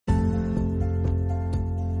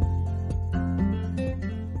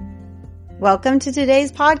Welcome to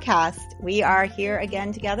today's podcast. We are here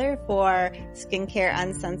again together for Skincare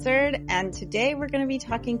Uncensored, and today we're going to be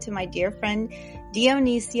talking to my dear friend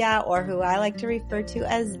Deonysia, or who I like to refer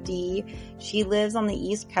to as Dee. She lives on the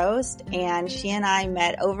East Coast, and she and I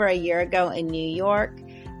met over a year ago in New York,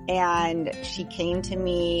 and she came to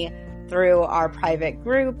me through our private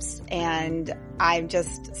groups, and I'm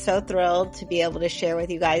just so thrilled to be able to share with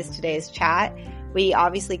you guys today's chat. We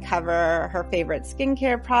obviously cover her favorite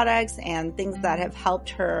skincare products and things that have helped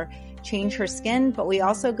her change her skin, but we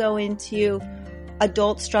also go into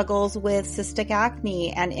adult struggles with cystic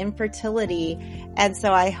acne and infertility. And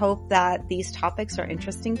so I hope that these topics are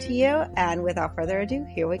interesting to you. And without further ado,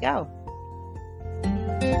 here we go.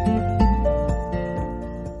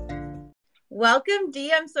 Welcome,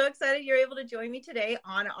 Dee. I'm so excited you're able to join me today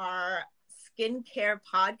on our skincare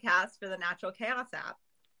podcast for the Natural Chaos app.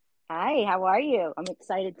 Hi, how are you? I'm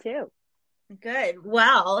excited too. Good.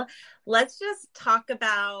 Well, let's just talk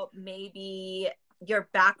about maybe your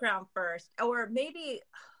background first, or maybe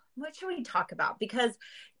what should we talk about? Because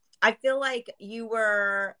I feel like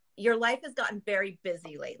your life has gotten very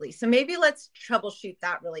busy lately. So maybe let's troubleshoot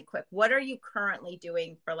that really quick. What are you currently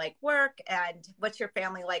doing for like work, and what's your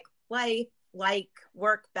family life,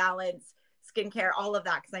 work balance, skincare, all of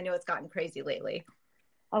that? Because I know it's gotten crazy lately.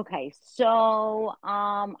 Okay, so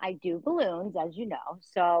I do balloons, as you know.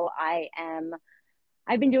 So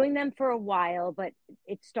I've been doing them for a while, but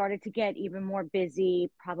it started to get even more busy,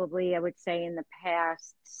 probably I would say in the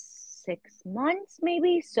past 6 months,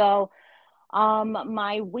 maybe. So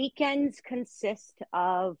my weekends consist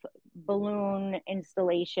of balloon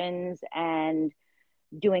installations and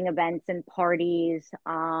doing events and parties.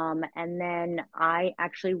 And then I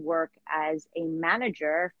actually work as a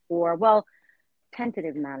manager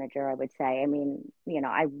tentative manager, I would say. I mean,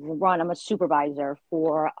 I'm a supervisor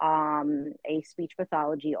for a speech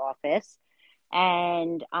pathology office,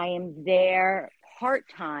 and I am there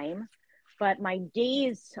part-time, but my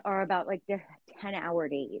days are about like they're 10-hour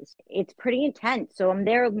days. It's pretty intense. So I'm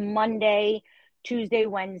there Monday, Tuesday,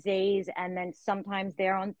 Wednesdays, and then sometimes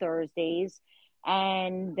there on Thursdays.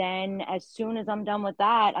 And then as soon as I'm done with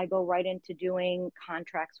that, I go right into doing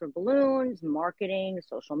contracts for balloons, marketing,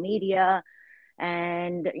 social media,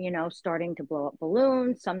 and, starting to blow up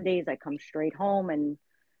balloons. Some days I come straight home and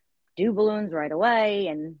do balloons right away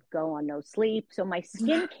and go on no sleep. So my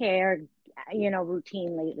skincare,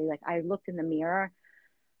 routine lately, like I looked in the mirror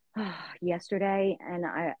yesterday, and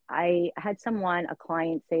I had a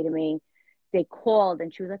client say to me, they called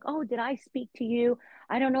and she was like, "Oh, did I speak to you?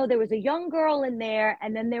 I don't know. There was a young girl in there,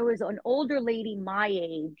 and then there was an older lady my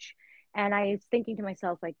age." And I was thinking to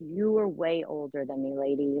myself, like, you were way older than me,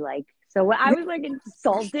 lady. Like, so I was like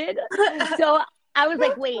insulted. So I was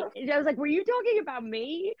like, wait, I was like, were you talking about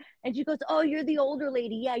me? And she goes, "Oh, you're the older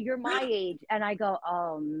lady. Yeah, you're my age." And I go,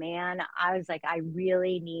 oh man, I was like, I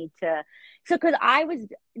really need to. So, cause I was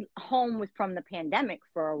home from the pandemic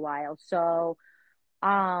for a while. So,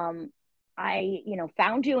 I,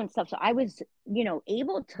 found you and stuff. So I was,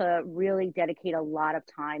 able to really dedicate a lot of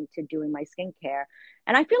time to doing my skincare.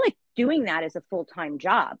 And I feel like doing that is a full-time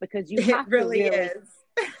job, because you have Really is.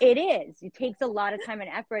 It is. It takes a lot of time and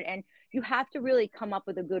effort, and you have to really come up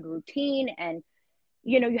with a good routine, and,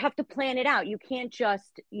 you have to plan it out. You can't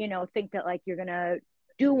just, think that like you're going to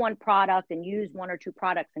do one product and use one or two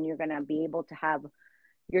products and you're going to be able to have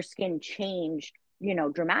your skin changed,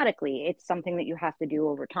 dramatically. It's something that you have to do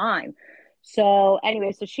over time. So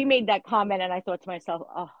anyway, so she made that comment, and I thought to myself,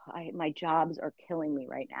 oh, my jobs are killing me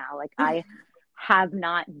right now. Like I have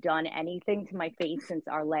not done anything to my face since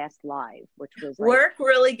our last live, which was like, work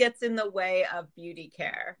really gets in the way of beauty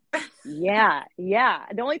care. Yeah.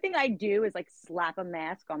 The only thing I do is like slap a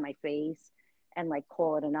mask on my face and like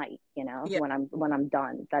call it a night, when I'm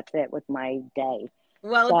done. That's it with my day.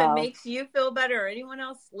 Well, if it makes you feel better or anyone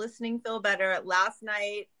else listening feel better, last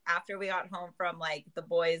night after we got home from like the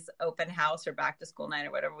boys' open house or back to school night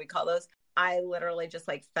or whatever we call those, I literally just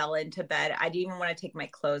like fell into bed. I didn't even want to take my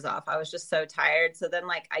clothes off. I was just so tired. So then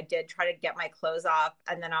like I did try to get my clothes off,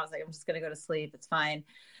 and then I was like, I'm just going to go to sleep. It's fine.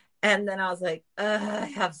 And then I was like, I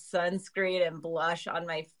have sunscreen and blush on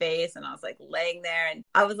my face. And I was like laying there, and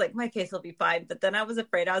I was like, my face will be fine. But then I was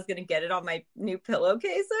afraid I was going to get it on my new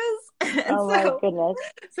pillowcases. And my goodness.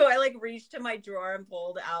 So I like reached to my drawer and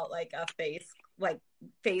pulled out like a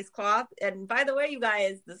face cloth. And by the way, you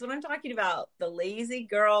guys, this is what I'm talking about. The lazy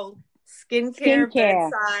girl skincare.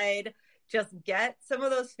 Bedside. Just get some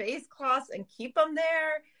of those face cloths and keep them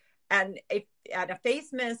there. And a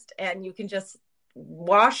face mist, and you can just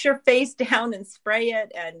wash your face down and spray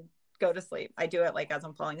it and go to sleep. I do it like as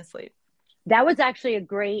I'm falling asleep. That was actually a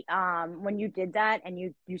great when you did that and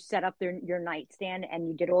you set up your nightstand and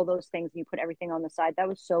you did all those things and you put everything on the side. That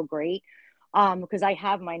was so great. Because I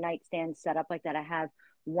have my nightstand set up like that. I have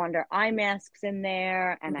Wonder eye masks in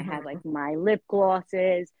there and I have like Mhm. my lip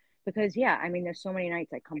glosses because yeah, I mean there's so many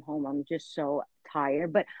nights I come home I'm just so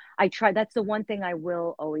tired, but I try that's the one thing I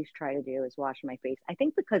will always try to do is wash my face. I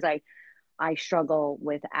think because I struggle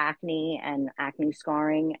with acne and acne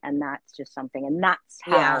scarring, and that's just something, and that's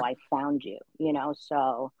how Yeah. I found you, you know.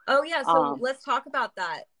 So, Oh yeah, so um, let's talk about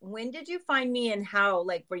that. When did you find me and how?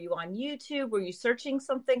 Like, were you on YouTube? Were you searching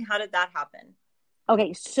something? How did that happen?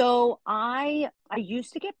 okay, so I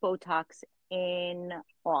used to get Botox in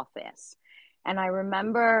office, and I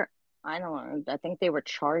remember I don't know, I think they were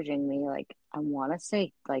charging me like I want to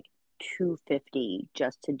say like 250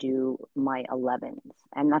 just to do my 11s,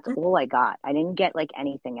 and that's all I got. I didn't get like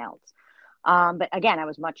anything else. But again, I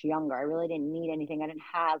was much younger. I really didn't need anything. I didn't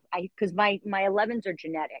have because my 11s are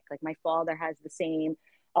genetic. Like my father has the same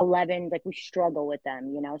 11. Like we struggle with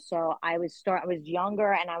them, you know. So I was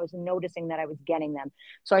younger and I was noticing that I was getting them.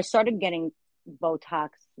 So I started getting Botox,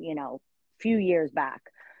 you know, a few years back,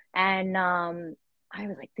 and I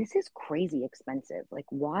was like, this is crazy expensive. Like,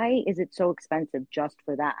 why is it so expensive just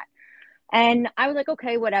for that? And I was like,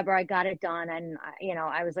 okay, whatever. I got it done. And, you know,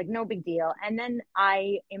 I was like, no big deal. And then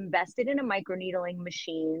I invested in a microneedling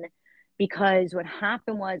machine because what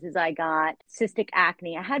happened is I got cystic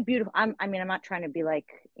acne. I had beautiful, I mean, I'm not trying to be like,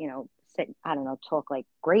 you know, I don't know, talk like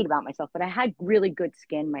great about myself, but I had really good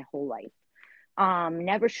skin my whole life.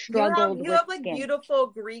 Never struggled You with have like skin. beautiful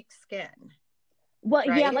Greek skin, Well,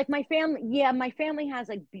 yeah, right? like my family has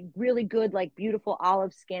like really good, like beautiful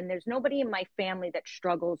olive skin. There's nobody in my family that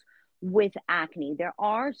struggles with acne. There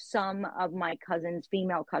are some of my cousins,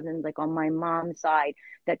 female cousins, like on my mom's side,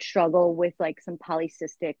 that struggle with like some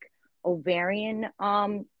polycystic ovarian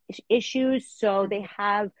issues. So they Mhm.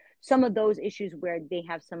 have some of those issues where they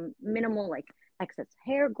have some minimal like excess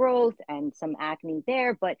hair growth and some acne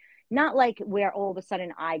there, but not like where all of a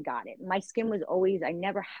sudden I got it. My skin was always, I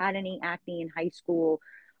never had any acne in high school.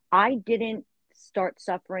 I didn't start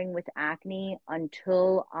suffering with acne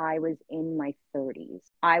until I was in my 30s.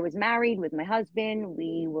 I was married with my husband.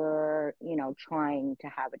 We were, you know, trying to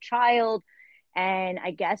have a child. And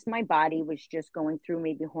I guess my body was just going through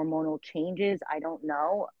maybe hormonal changes. I don't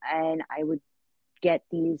know. And I would get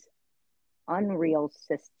these unreal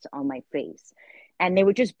cysts on my face, and they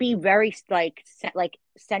would just be very like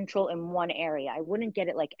central in one area. I wouldn't get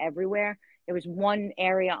it like everywhere. There was one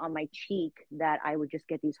area on my cheek that I would just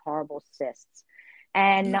get these horrible cysts, Oh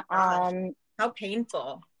and my gosh, how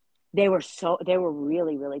painful. they were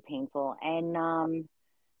really really painful. And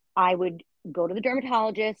I would go to the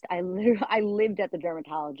dermatologist. I lived at the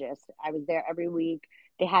dermatologist. I was there every week.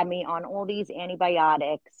 They had me on all these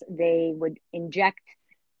antibiotics. They would inject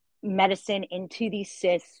medicine into these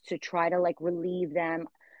cysts to try to like relieve them.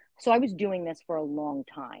 So I was doing this for a long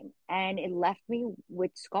time and it left me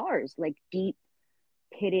with scars, like deep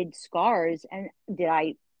pitted scars. And did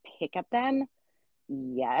I pick at them?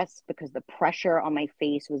 Yes, because the pressure on my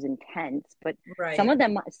face was intense, but Right. some of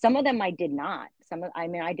them I did not. I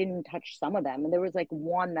mean, I didn't touch some of them. And there was like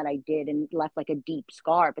one that I did and left like a deep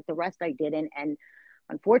scar, but the rest I didn't. And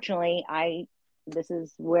unfortunately, this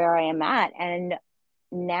is where I am at. And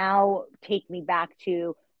now take me back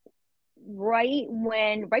to right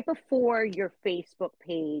before your Facebook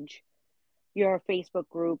page, your Facebook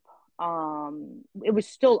group, it was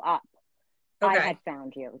still up. I had Okay.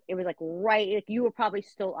 found you. It was like right, like you were probably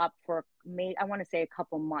still up for maybe I want to say a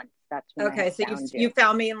couple months. That's when I had Okay. So found you you.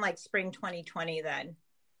 found me in like spring 2020 then.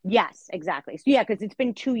 Yes, exactly. So yeah, because it's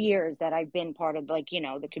been 2 years that I've been part of like, you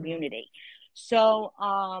know, the Mhm. community. So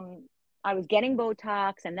I was getting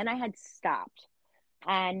Botox and then I had stopped.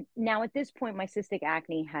 And now at this point, my cystic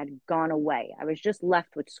acne had gone away. I was just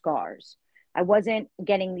left with scars. I wasn't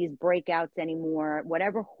getting these breakouts anymore.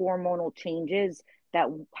 Whatever hormonal changes that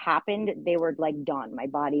happened, they were like done. My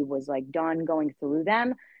body was like done going through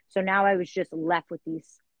them. So now I was just left with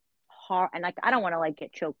these hard, and like, I don't want to like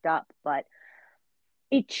get choked up, but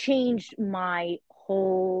it changed my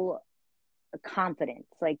whole confidence.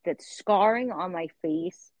 Like that scarring on my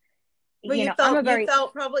face, Well, you know, I'm a very,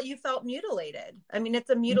 you felt mutilated. I mean, it's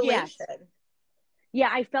a yes, mutilation. yeah,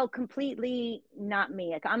 I felt completely not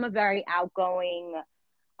me. Like I'm a very outgoing,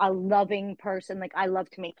 a loving person. Like I love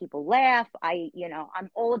to make people laugh. You know, I'm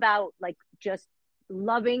all about like just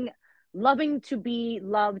loving, loving to be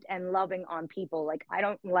loved and loving on people. Like I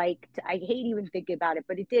don't like to, I hate even thinking about it,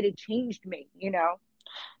 but it did, it changed me, you know?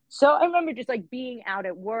 So I remember just like being out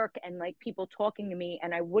at work and like people talking to me,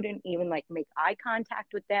 and I wouldn't even like make eye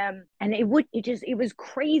contact with them. And it was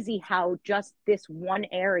crazy how just this one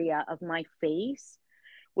area of my face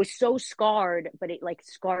was so scarred, but it like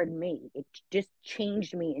scarred me. It just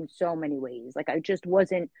changed me in so many ways. Like I just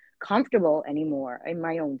wasn't comfortable anymore in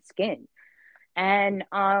my own skin. And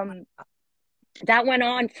that went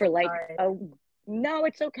on for like Sorry. no,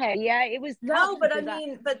 it's okay. Yeah, it was tough No, but I because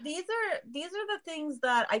mean, but these are the things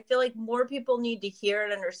that I feel like more people need to hear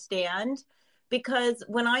and understand, because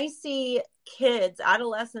when I see kids,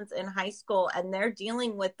 adolescents in high school, and they're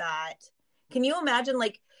dealing with that, can you imagine,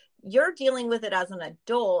 like, you're dealing with it as an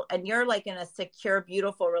adult and you're like in a secure,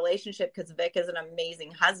 beautiful relationship because Vic is an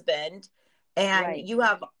amazing husband and right, you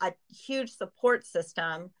have a huge support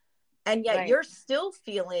system, and yet right. you're still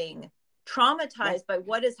feeling Yeah. traumatized by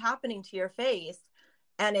what is happening to your face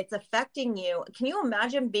and it's affecting you. Can you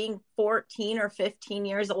imagine being 14 or 15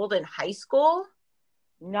 years old in high school?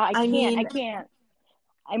 No, I I can't. I mean, can't.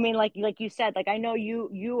 I mean, like you said, like I know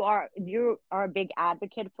you are a big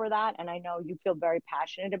advocate for that, and I know you feel very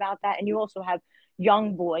passionate about that, and you also have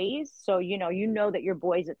young boys, so you know that your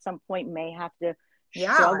boys at some point may have to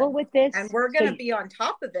yeah. struggle with this. And we're So going to be on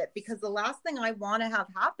top of it, because the last thing I want to have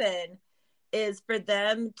happen is for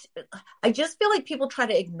them to, I just feel like people try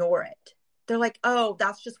to ignore it. They're like, oh,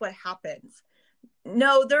 that's just what happens.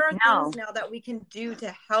 No, there are no, things now that we can do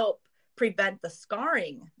to help prevent the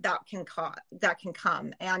scarring that can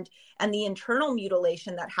come, and the internal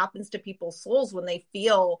mutilation that happens to people's souls when they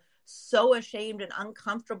feel so ashamed and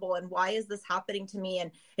uncomfortable, and why is this happening to me,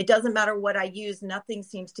 and it doesn't matter what I use, nothing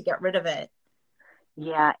seems to get rid of it.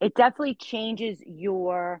 yeah, it definitely changes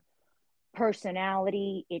your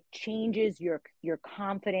personality. It changes your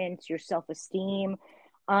confidence, your self-esteem.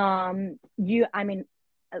 I mean,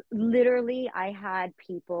 literally, I had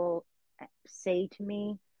people say to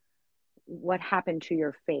me, what happened to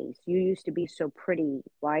your face? You used to be so pretty.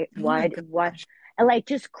 Oh my Why? gosh. And like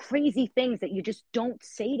just crazy things that you just don't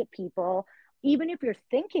say to people, even if you're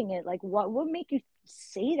thinking it. Like, what would make you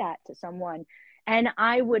say that to someone? And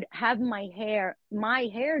I would have my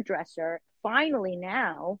hairdresser finally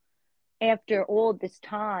now, after all this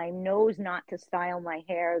time, knows not to style my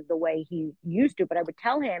hair the way he used to, but I would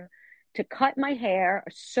tell him to cut my hair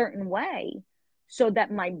a certain way so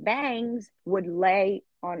that my bangs would lay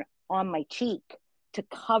on my cheek to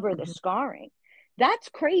cover the Mhm. scarring. That's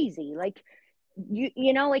crazy. Like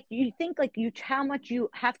you know, like you think like you how much you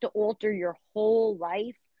have to alter your whole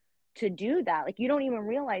life to do that. Like you don't even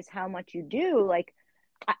realize how much you do. Like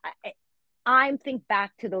I, I think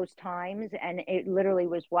back to those times, and it literally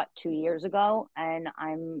was what 2 years ago, and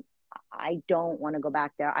I don't want to go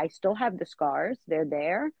back there. I still have the scars; they're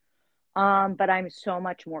there, but I'm so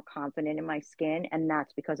much more confident in my skin, and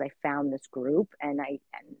that's because I found this group and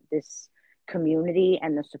this community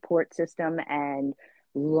and the support system, and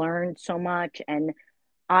learned so much. And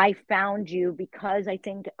I found you because I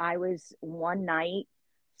think I was one night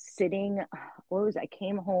sitting. What was I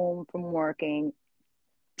came home from working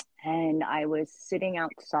and I was sitting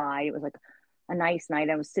outside. It was like a nice night.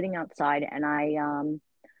 I was sitting outside and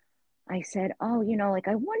I said, "Oh, like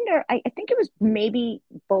I wonder. I think it was maybe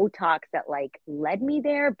Botox that like led me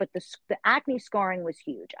there, but the acne scarring was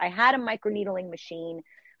huge. I had a microneedling machine.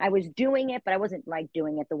 I was doing it, but I wasn't like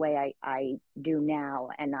doing it the way I do now,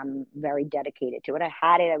 and I'm very dedicated to it. I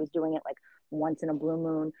had it. I was doing it like once in a blue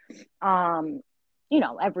moon,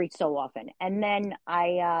 every so often. And then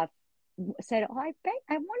I said, "Oh, I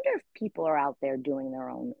wonder if people are out there doing their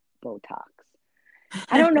own Botox."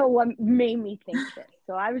 I don't know what made me think this.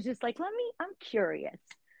 So I was just like, I'm curious.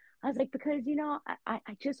 I was like, because,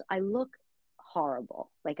 I look horrible.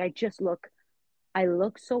 Like I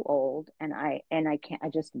look so old and I can't, I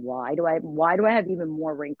just, why do I have even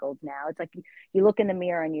more wrinkles now? It's like you look in the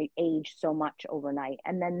mirror and you age so much overnight.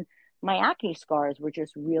 And then my acne scars were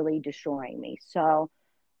just really destroying me. So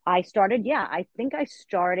I think I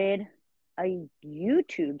started a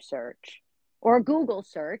YouTube search or a Google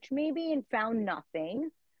search maybe and found nothing.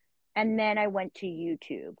 And then I went to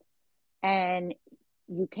YouTube and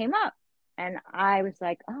you came up and I was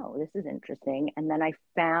like, oh, this is interesting. And then I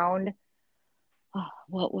found, oh,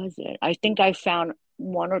 what was it? I think I found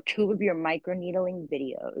one or two of your microneedling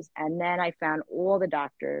videos. And then I found all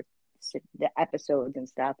the episodes and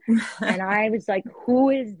stuff. And I was like, who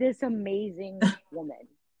is this amazing woman?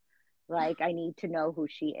 Like I need to know who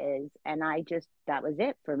she is. And that was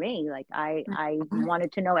it for me. Like I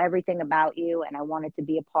wanted to know everything about you and I wanted to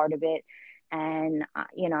be a part of it. And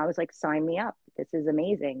I was like, sign me up, this is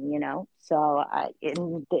amazing. So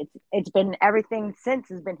it's been, everything since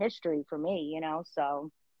has been history for me.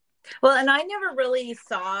 So Well, and I never really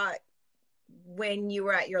saw when you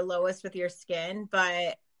were at your lowest with your skin,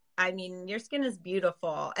 but I mean, your skin is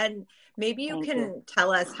beautiful. And maybe you Thank you. can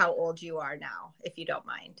tell us how old you are now, if you don't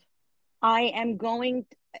mind. I am going,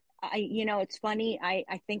 it's funny. I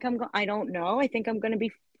think I don't know. I think I'm going to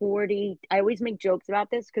be 40. I always make jokes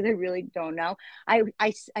about this because I really don't know. I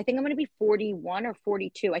think I'm going to be 41 or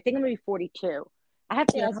 42. I think I'm going to be 42. I have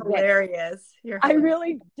to You're ask Vic. hilarious. You're I hilarious.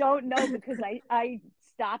 really don't know because I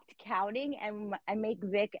stopped counting, and I make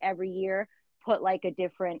Vic every year put like a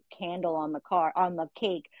different candle on the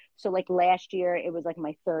cake. So like last year it was like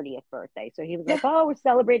my 30th birthday. So he was like, "Oh, we're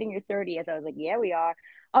celebrating your 30th." I was like, "Yeah, we are."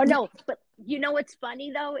 Oh no, but you know what's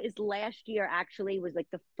funny though is last year actually was like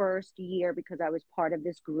the first year because I was part of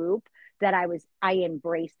this group that I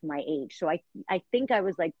embraced my age. So I think I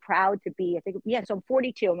was like proud to be. I think yeah. So I'm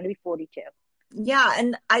 42. I'm going to be 42. Yeah,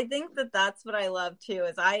 and I think that that's what I love too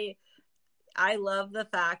is I love the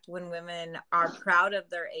fact when women are proud of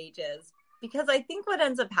their ages, because I think what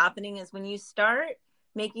ends up happening is when you start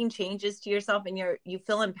making changes to yourself and you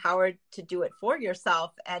feel empowered to do it for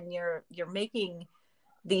yourself, and you're making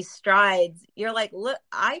these strides, you're like, look,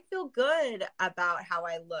 I feel good about how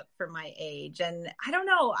I look for my age. And I don't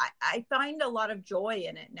know, I find a lot of joy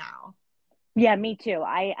in it now. Yeah, me too.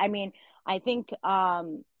 I mean, I think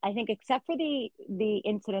except for the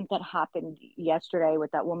incident that happened yesterday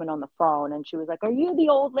with that woman on the phone and she was like, "Are you the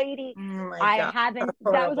old lady?" Oh my I God, haven't that's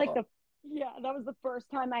that was like horrible. the yeah, that was the first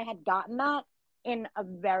time I had gotten that in a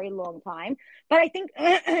very long time. But I think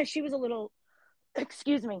she was a little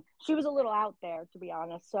excuse me, she was a little out there to be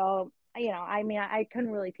honest. So, I mean, I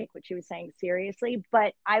couldn't really take what she was saying seriously,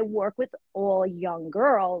 but I work with all young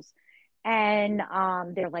girls and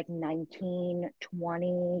they're like 19,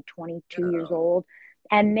 20, 22 years Oh, old,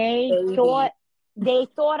 and baby. they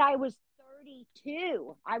thought I was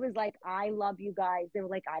 32. I was like, "I love you guys." They were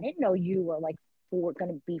like, "I didn't know you were like going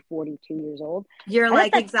to be 42 years old." You're I thought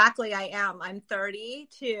like, that's exactly, I am. I'm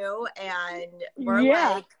 32 and we're yeah.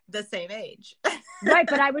 like the same age. Right,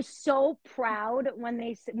 but I was so proud when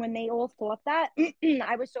they all thought that.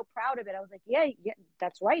 I was so proud of it. I was like, yeah, yeah,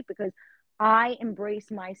 that's right because I embrace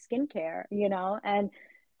my skincare, and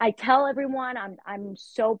I tell everyone I'm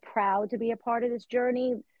so proud to be a part of this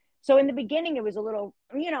journey. So in the beginning it was a little,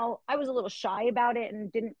 I was a little shy about it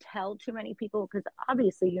and didn't tell too many people because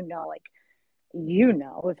obviously, like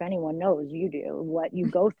if anyone knows, you do what you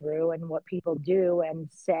go through and what people do and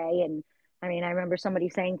say. And I mean, I remember somebody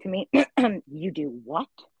saying to me, "You do what?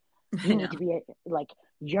 I You need know. to be like,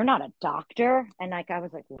 you're not a doctor." And like, I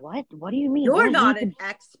was like, "What do you mean? I You're don't not need an to."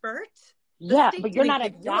 expert. The Yeah, state but you're didn't not a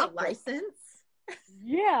give you a doctor. license.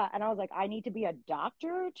 Yeah. And I was like, "I need to be a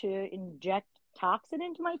doctor to inject toxin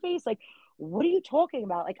into my face? Like, what are you talking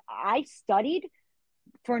about?" Like, I studied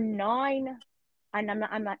for I'm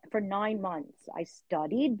not for 9 months. I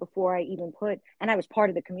studied before I even and I was part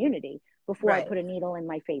of the community before I Right. put a needle in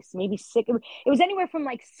my face. Maybe six, it was anywhere from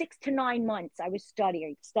like 6 to 9 months. I was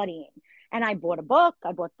studying, and I bought a book.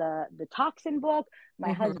 I bought the toxin book. My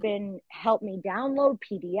Hmm. husband helped me download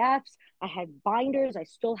PDFs. I had binders. I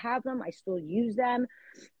still have them. I still use them.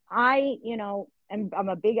 I'm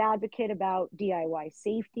a big advocate about DIY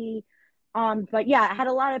safety. But yeah, I had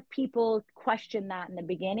a lot of people question that in the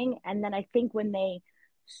beginning. And then I think when they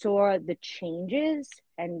saw the changes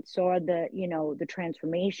and saw the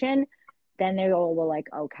transformation, then they all were like,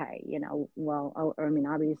 okay, well, I mean,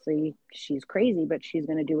 obviously she's crazy, but she's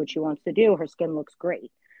going to do what she wants to do. Her skin looks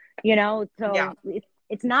great, Yeah. so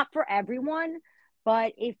it's not for everyone.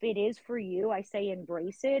 But if it is for you, I say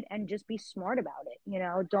embrace it and just be smart about it.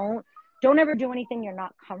 Don't ever do anything you're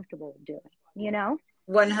not comfortable doing.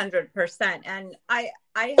 100%. And I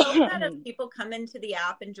hope that as people come into the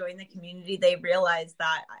app and join the community, they realize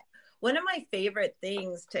that one of my favorite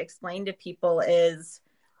things to explain to people is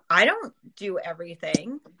I don't do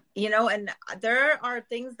everything, and there are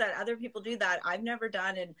things that other people do that I've never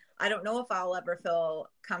done. And I don't know if I'll ever feel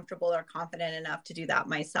comfortable or confident enough to do that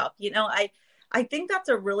myself. I think that's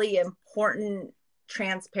a really important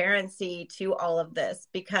transparency to all of this,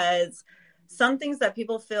 because some things that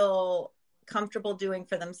people feel comfortable doing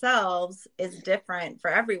for themselves is different for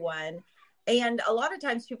everyone. And a lot of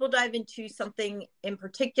times people dive into something in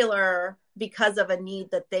particular because of a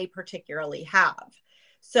need that they particularly have. Right.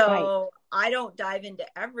 So I don't dive into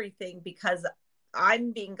everything because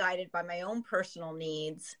I'm being guided by my own personal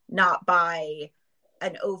needs, not by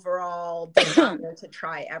an overall desire to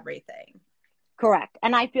try everything. Correct.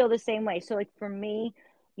 And I feel the same way. So like for me,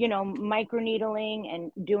 microneedling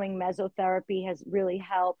and doing mesotherapy has really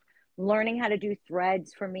helped. Learning how to do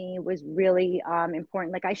threads for me was really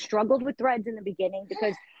important. Like I struggled with threads in the beginning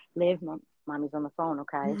because Liv, mom. mommy's on the phone.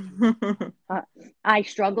 Okay. I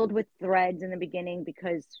struggled with threads in the beginning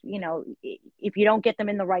because, if you don't get them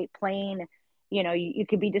in the right plane, you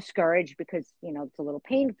could be discouraged because, it's a little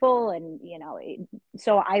painful. And,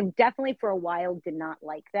 so I definitely for a while did not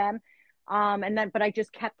like them. But I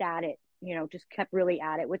just kept at it, just kept really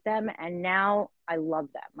at it with them. And now I love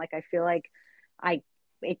them. Like, I feel like I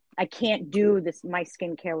can't do my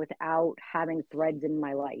skincare without having threads in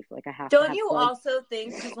my life. Like, I have to Don't have you threads. also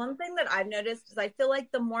think, because one thing that I've noticed is I feel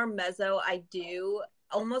like the more meso I do,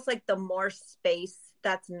 almost like the more space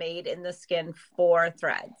that's made in the skin for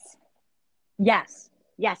threads. Yes.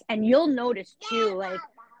 And you'll notice too, like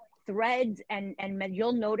threads and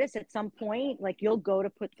you'll notice at some point, like you'll go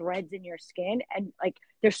to put threads in your skin and like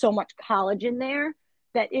there's so much collagen there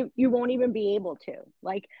that you won't even be able to.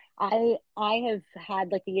 Like I have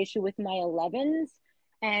had like the issue with my 11s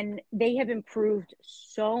and they have improved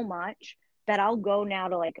so much that I'll go now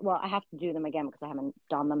to like, well, I have to do them again because I haven't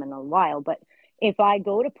done them in a while. But if I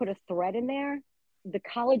go to put a thread in there, the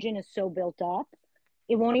collagen is so built up,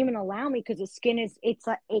 it won't even allow me because the skin is, it's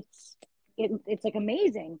like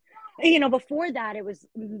amazing. Before that, it was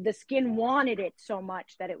the skin wanted it so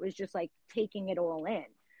much that it was just like taking it all in,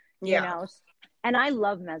 and I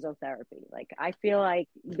love mesotherapy. Like, I feel like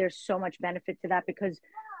there's so much benefit to that because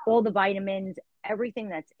all the vitamins, everything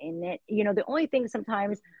that's in it, the only thing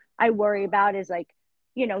sometimes I worry about is like,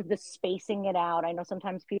 the spacing it out. I know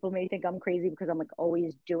sometimes people may think I'm crazy because I'm like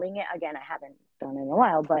always doing it. Again, I haven't done it in a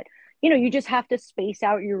while, but you just have to space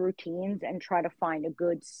out your routines and try to find a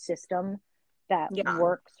good system that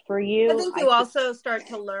works for you. I think you also start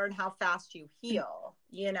to learn how fast you heal,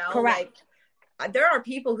 Correct. Like there are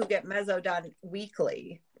people who get meso done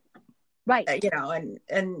weekly. Right.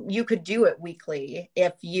 And you could do it weekly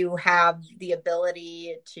if you have the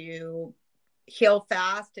ability to heal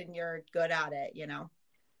fast and you're good at it,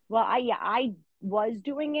 Well, I was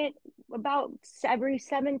doing it about every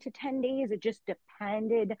 7 to 10 days. It just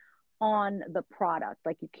depended on the product.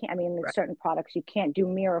 Like there's certain products you can't do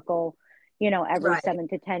Miracle, every 7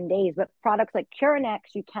 to 10 days, but products like Curanex,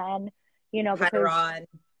 you can, Hyaluron.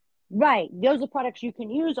 Right. Those are products you can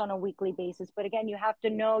use on a weekly basis. But again, you have to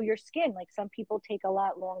know your skin. Like, some people take a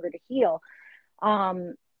lot longer to heal.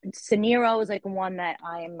 Saniro is like one that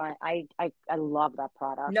I love that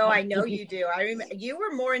product. No, I know you do. I remember you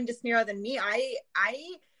were more into Saniro than me.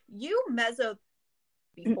 You meso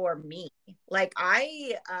before me. Like,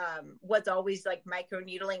 I was always like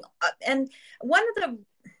microneedling, and one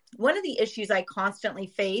of the issues I constantly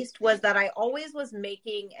faced was that I always was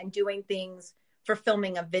making and doing things for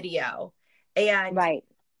filming a video. And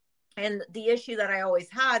the issue that I always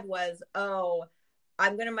had was,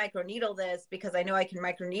 I'm going to microneedle this because I know I can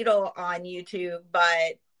microneedle on YouTube,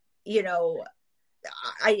 but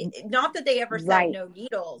not that they ever said no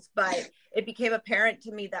needles, but it became apparent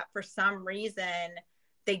to me that for some reason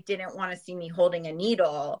they didn't want to see me holding a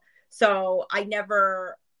needle. So I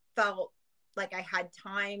never felt like I had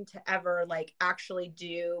time to ever like actually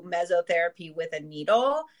do mesotherapy with a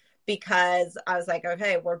needle, because I was like,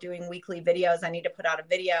 okay, we're doing weekly videos. I need to put out a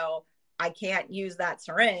video. I can't use that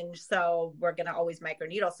syringe. So we're going to always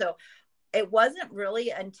microneedle. So it wasn't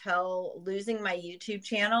really until losing my YouTube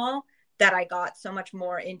channel that I got so much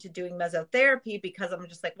more into doing mesotherapy, because I'm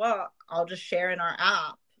just like, well, I'll just share in our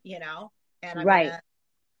app, and I'm going to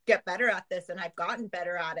get better at this. And I've gotten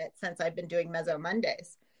better at it since I've been doing Meso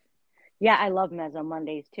Mondays. Yeah, I love Meso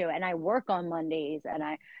Mondays too. And I work on Mondays, and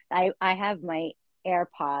I have my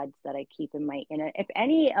AirPods that I keep in my inner. If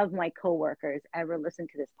any of my coworkers ever listen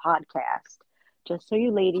to this podcast, just so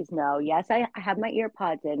you ladies know, yes, I have my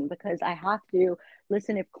EarPods in because I have to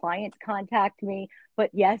listen if clients contact me.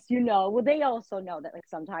 But yes, well, they also know that like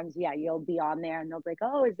sometimes, you'll be on there and they'll be like,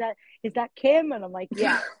 oh, is that Kim? And I'm like,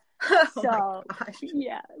 yeah. So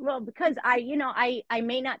yeah, well, because I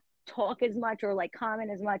may not talk as much or like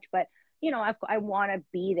comment as much, but I want to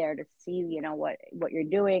be there to see what you're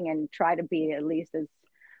doing and try to be at least as,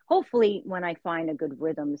 hopefully when I find a good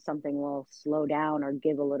rhythm, something will slow down or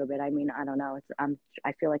give a little bit. I mean, I don't know.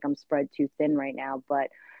 I feel like I'm spread too thin right now,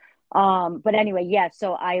 but anyway, yeah.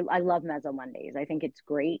 So I love Meso Mondays. I think it's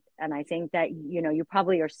great. And I think that, you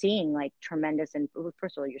probably are seeing like tremendous, and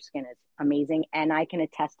first of all, your skin is amazing. And I can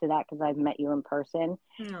attest to that because I've met you in person.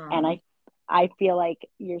 Aww. And I feel like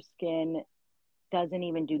your skin doesn't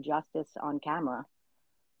even do justice on camera.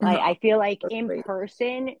 Like, I feel like in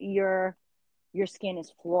person, your skin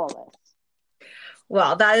is flawless.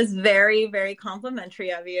 Well, that is very, very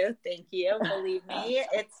complimentary of you. Thank you. Believe me,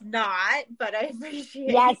 it's not, but I appreciate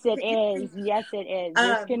it. Yes, it is. Yes, it is.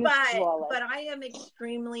 Your skin is flawless. But I am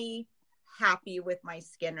extremely happy with my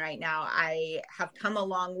skin right now. I have come a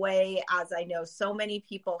long way, as I know so many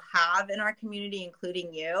people have in our community,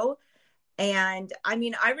 including you. And I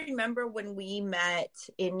mean, I remember when we met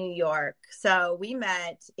in New York. So we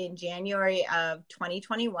met in January of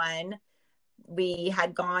 2021. We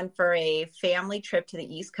had gone for a family trip to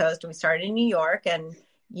the East Coast, and we started in New York, and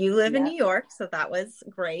you live in New York. So that was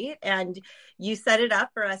great. And you set it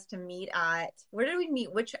up for us to meet at, where did we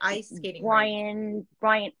meet? Which ice skating rink?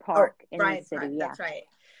 Bryant Park in Bryant the city. Park, Yeah. that's right.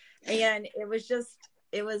 And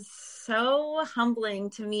it was so humbling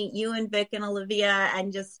to meet you and Vic and Olivia.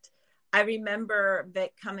 And just, I remember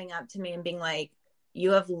Vic coming up to me and being like,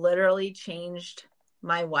 you have literally changed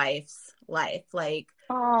my wife's life. Like,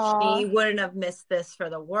 Aww. she wouldn't have missed this for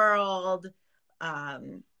the world.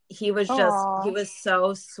 He was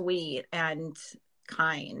so sweet and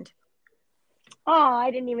kind. Oh,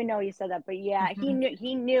 I didn't even know you said that, but yeah,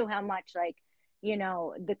 he knew how much, like, you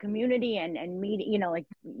know, the community and me, you know, like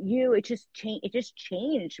you, it just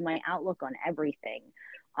changed my outlook on everything.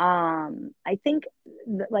 I think,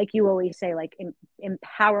 like you always say, like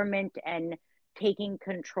empowerment and taking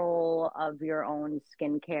control of your own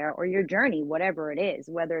skincare or your journey, whatever it is,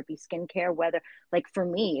 whether it be skincare, whether, like, for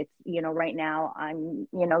me, it's, you know, right now I'm,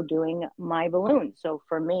 you know, doing my balloons. So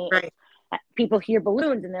for me, right. People hear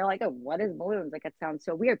balloons and they're like, oh, what is balloons? Like, it sounds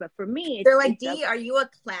so weird. But for me, they're like, Dee, are you a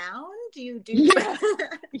clown? Do you do? Yeah,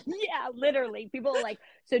 yeah, literally. People are like,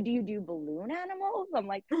 so do you do balloon animals? I'm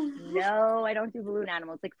like, no, I don't do balloon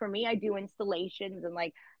animals. Like, for me, I do installations, and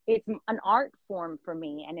like, it's an art form for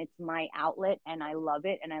me, and it's my outlet, and I love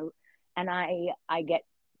it. And I get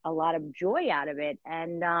a lot of joy out of it.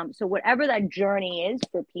 And so whatever that journey is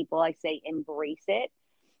for people, I say, embrace it.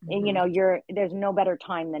 And, you know, there's no better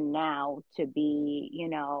time than now to be, you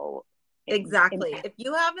know. Exactly. If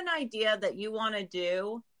you have an idea that you want to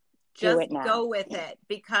do, just go with it,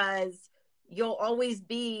 because you'll always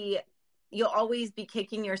be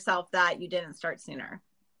kicking yourself that you didn't start sooner.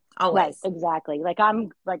 Always. Right, exactly. Like I'm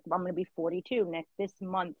going to be 42 this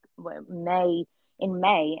month, May, and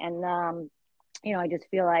you know, I just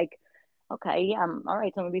feel like, okay, yeah, all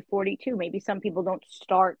right, so I'm gonna be 42. Maybe some people don't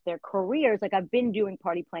start their careers. Like, I've been doing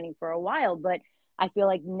party planning for a while, but I feel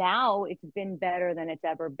like now it's been better than it's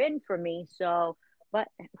ever been for me. So, but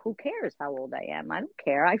who cares how old I am? I don't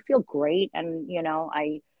care. I feel great. And, you know,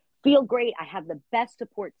 I feel great. I have the best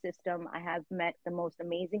support system. I have met the most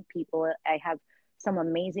amazing people. I have some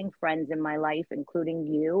amazing friends in my life, including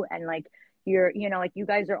you. And like, you know, like, you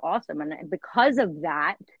guys are awesome. And because of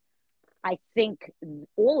that, I think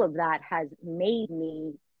all of that has made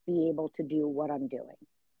me be able to do what I'm doing.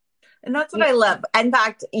 And that's what I love. In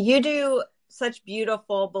fact, you do such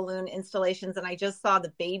beautiful balloon installations. And I just saw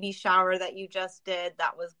the baby shower that you just did.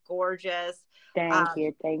 That was gorgeous. Thank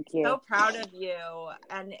you. So proud of you.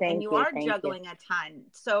 And you are juggling a ton.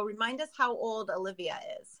 So remind us how old Olivia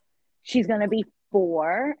is. She's going to be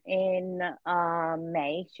 4 in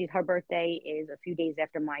May. Her birthday is a few days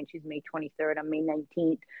after mine. She's May 23rd. I'm May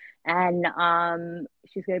 19th. And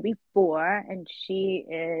she's going to be 4. And she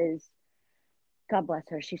is, God bless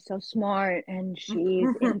her, she's so smart, and she's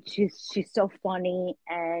so funny.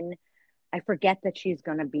 And I forget that she's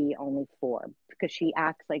going to be only 4, because she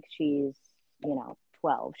acts like she's, you know,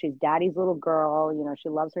 12. She's daddy's little girl. You know, she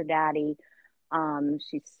loves her daddy.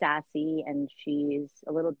 She's sassy, and she's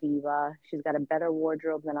a little diva. She's got a better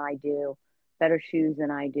wardrobe than I do, better shoes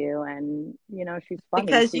than I do. And, you know, she's funny.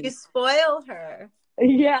 Because you spoil her.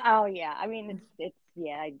 Yeah. Oh, yeah. I mean, it's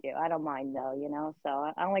yeah, I do. I don't mind, though, you know. So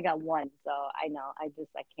I only got one. So I know. I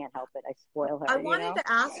can't help it. I spoil her. I wanted to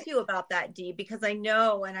ask you about that, Dee, because I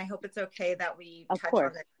know, and I hope it's okay that we touch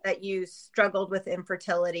on it, that you struggled with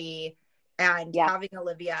infertility and having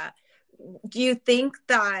Olivia. Do you think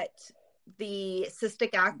that the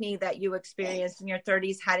cystic acne that you experienced in your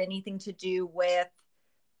 30s had anything to do with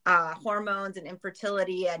hormones and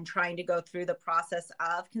infertility and trying to go through the process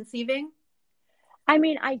of conceiving? I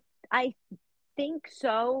mean, I think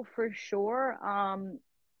so, for sure.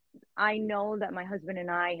 I know that my husband and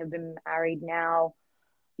I have been married now.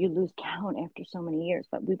 You lose count after so many years,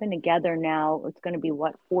 but we've been together now. It's going to be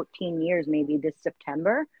 14 years, maybe this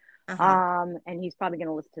September. And he's probably going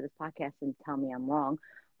to listen to this podcast and tell me I'm wrong.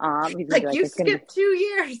 He's like, you skipped 2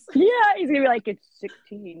 years. Yeah, he's gonna be like, it's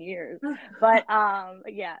 16 years. But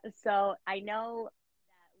yeah, so I know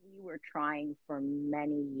that we were trying for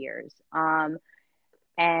many years.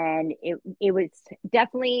 And it was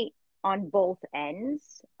definitely on both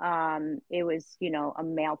ends. It was, you know, a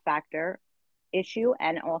male factor issue,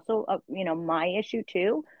 and also you know, my issue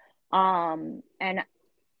too. And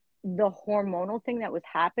the hormonal thing that was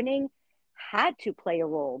happening had to play a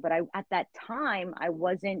role, but at that time I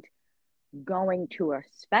wasn't going to a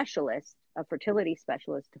specialist, a fertility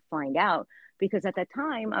specialist, to find out, because at that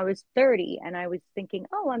time I was 30 and I was thinking,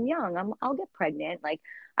 oh, I'm young, I'll get pregnant. Like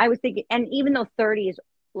I was thinking, and even though 30 is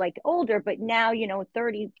like older, but now,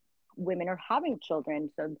 30 women are having children.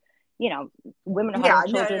 So, women are Yeah,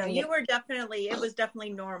 having no, children. you were definitely, it was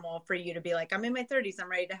definitely normal for you to be like, I'm in my 30s, I'm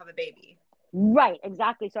ready to have a baby. Right,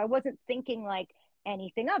 exactly. So I wasn't thinking like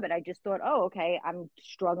anything of it. I just thought, oh, okay, I'm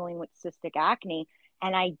struggling with cystic acne.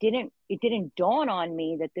 And it didn't dawn on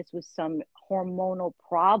me that this was some hormonal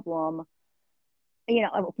problem.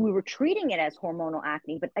 We were treating it as hormonal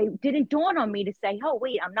acne, but it didn't dawn on me to say, oh,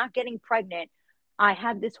 wait, I'm not getting pregnant. I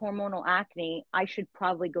have this hormonal acne. I should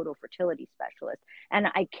probably go to a fertility specialist. And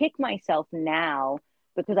I kick myself now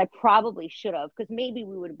because I probably should have, because maybe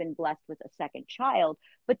we would have been blessed with a second child.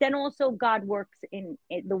 But then also, God works in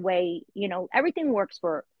the way, everything works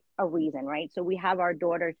for a reason, right? So we have our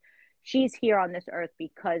daughter. She's here on this earth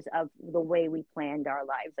because of the way we planned our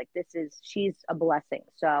lives. Like she's a blessing.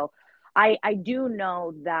 So I do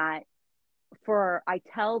know that I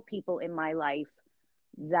tell people in my life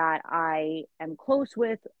that I am close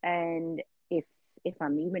with, and if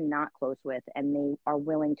I'm even not close with, and they are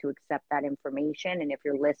willing to accept that information, and if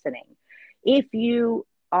you're listening, if you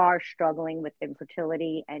are struggling with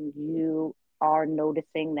infertility and you are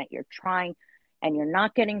noticing that you're trying and you're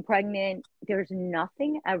not getting pregnant, there's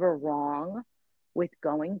nothing ever wrong with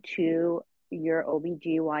going to your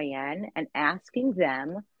OBGYN and asking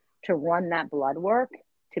them to run that blood work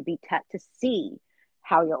to see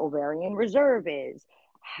how your ovarian reserve is,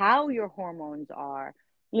 how your hormones are,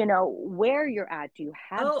 where you're at. Do you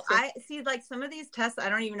have Oh, I see, like some of these tests I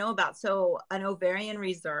don't even know about. So an ovarian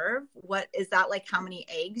reserve, what is that, like how many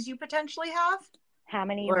eggs you potentially have? how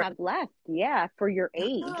many you Or have left? Yeah, for your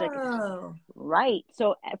age. Like, oh, right.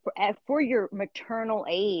 So for your maternal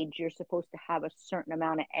age, you're supposed to have a certain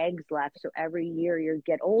amount of eggs left. So every year you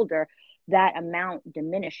get older, that amount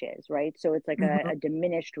diminishes, right? So it's like mhm. a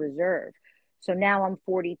diminished reserve. So now I'm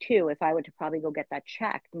 42. If I were to probably go get that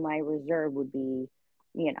checked, my reserve would be,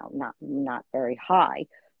 not very high.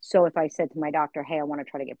 So if I said to my doctor, hey, I want to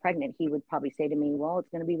try to get pregnant, he would probably say to me, well, it's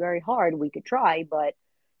going to be very hard. We could try, but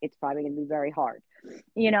it's probably going to be very hard.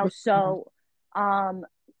 Mhm. So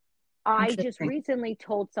I just Interesting. recently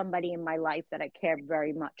told somebody in my life that I care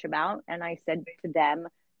very much about, and I said to them,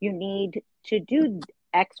 you need to do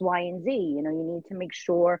X, Y, and Z. You need to make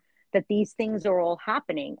sure that these things are all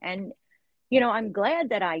happening. And, I'm glad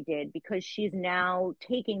that I did, because she's now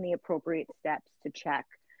taking the appropriate steps to check.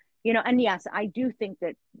 And yes, I do think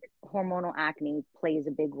that hormonal acne plays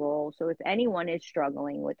a big role. So if anyone is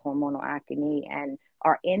struggling with hormonal acne and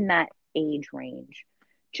are in that age range,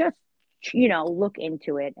 just look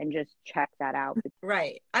into it and just check that out.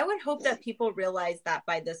 Right. I would hope that people realize that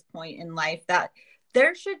by this point in life, that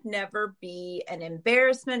there should never be an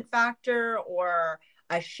embarrassment factor or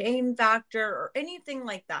a shame factor or anything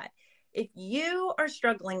like that. If you are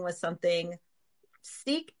struggling with something,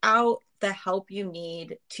 seek out the help you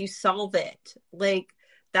need to solve it. Like,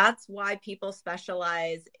 that's why people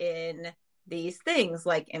specialize in these things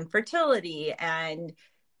like infertility, and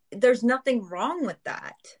there's nothing wrong with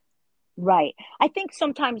that. Right. I think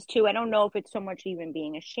sometimes too, I don't know if it's so much even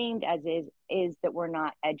being ashamed as is that we're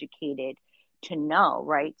not educated to know,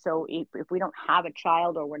 right? So if we don't have a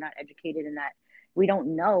child, or we're not educated in that, we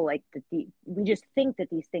don't know, like we just think that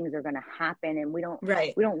these things are going to happen, and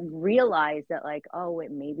Right. we don't realize that, like, oh,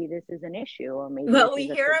 maybe this is an issue, or maybe Well, this we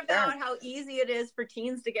is a hear concern. about how easy it is for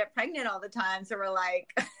teens to get pregnant all the time. So we're like,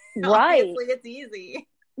 Right. obviously it's easy.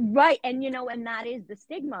 Right. And, and that is the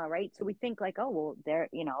stigma, right? So we think like, oh, well,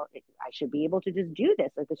 I should be able to just do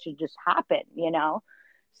this. Like, this should just happen.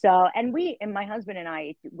 So, and my husband and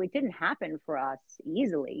I, it didn't happen for us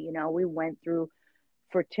easily. We went through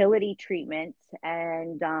fertility treatments,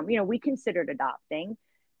 and, we considered adopting,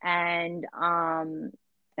 and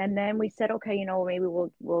then we said, okay, maybe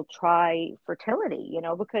we'll try fertility,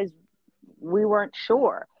 because we weren't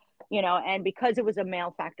sure, and because it was a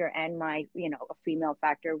male factor and my, a female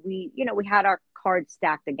factor, we had our cards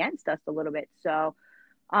stacked against us a little bit. So,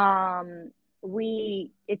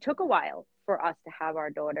 it took a while for us to have our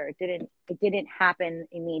daughter. It didn't happen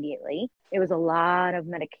immediately. It was a lot of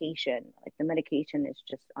medication. Like, the medication is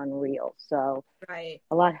just unreal. So Right.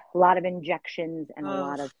 a lot of injections, and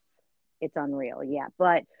Oh, it's unreal. Yeah.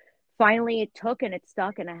 But finally it took, and it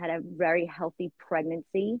stuck, and I had a very healthy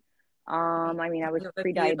pregnancy. I was you have a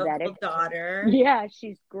pre-diabetic. beautiful daughter. Yeah,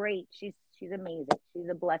 she's great. She's amazing. She's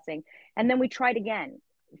a blessing. And then we tried again.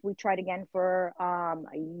 we tried again for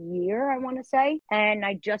a year, I want to say. And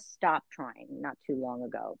I just stopped trying not too long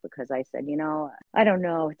ago because I said, I don't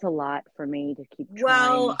know. It's a lot for me to keep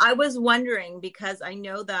Well, trying. I was wondering because I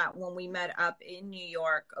know that when we met up in New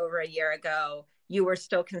York over a year ago, you were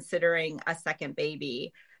still considering a second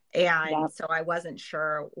baby. Yeah. And so I wasn't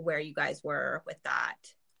sure where you guys were with that.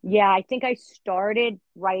 Yeah, I think I started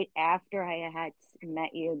right after I had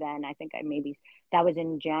met you then. I think that was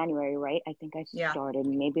in January, right? I think I Yeah. started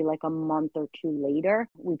maybe like a month or two later.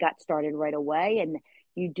 We got started right away, and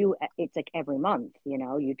it's like every month,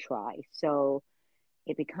 you try. So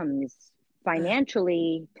it becomes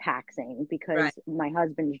financially taxing Right. because my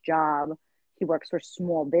husband's job, he works for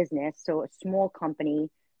small business, so a small company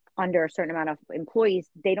under a certain amount of employees,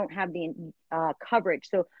 they don't have the coverage.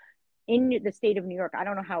 So in the state of New York, I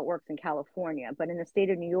don't know how it works in California, but in the state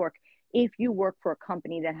of New York, if you work for a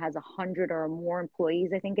company that has 100 or more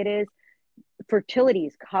employees, I think it is, fertility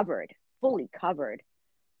is covered, fully covered.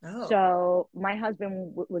 Oh. So my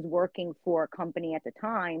husband was working for a company at the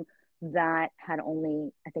time that had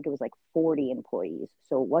only, I think it was like 40 employees,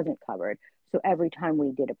 so it wasn't covered. So every time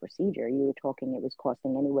we did a procedure, you were talking it was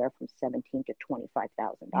costing anywhere from $17,000 to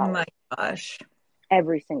Oh my $25,000 gosh.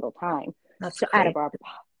 every single time. That's So out of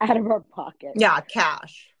crazy. our pocket. Yeah,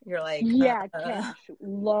 cash. You're like, Yeah, cash,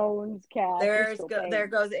 loans, cash. We're still there paying.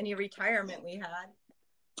 goes any retirement we had.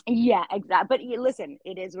 Yeah, exactly. But listen,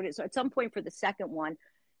 it is what it is. So at some point for the second one,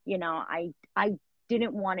 I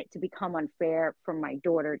didn't want it to become unfair for my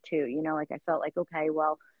daughter too. Like I felt like, okay,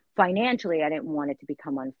 well, financially, I didn't want it to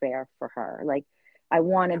become unfair for her. Like I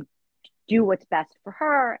want to do what's best for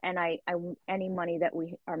her, and I any money that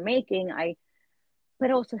we are making,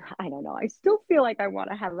 but also I don't know. I still feel like I want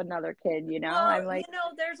to have another kid. Well, I'm like,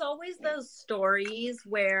 there's always those stories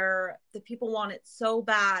where the people want it so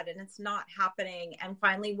bad and it's not happening. And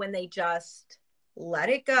finally, when they just let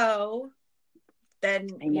it go, then,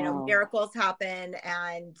 I know. miracles happen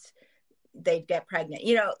and they get pregnant.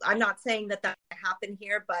 I'm not saying that happened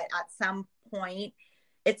here, but at some point,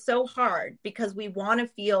 it's so hard because we want to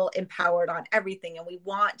feel empowered on everything and we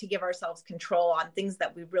want to give ourselves control on things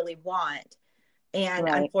that we really want. And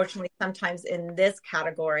Right. unfortunately, sometimes in this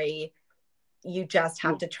category, you just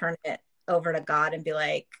have Yeah. to turn it over to God and be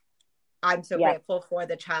like, I'm so Yep. grateful for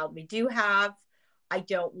the child we do have. I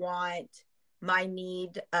don't want my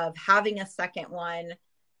need of having a second one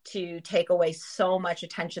to take away so much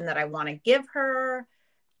attention that I want to give her.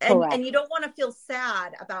 And Correct. you don't want to feel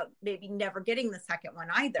sad about maybe never getting the second one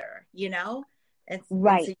either, and so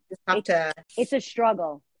Right. you just have It's to. it's a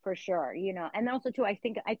struggle for sure, and also too, I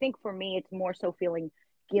think for me it's more so feeling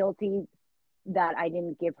guilty that I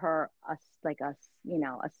didn't give her a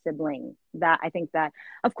sibling. That I think that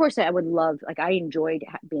of course I would love, like I enjoyed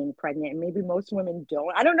being pregnant, and maybe most women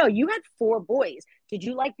don't. I don't know. You had four boys. Did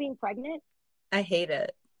you like being pregnant? I hate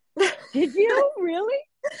it. Did you really?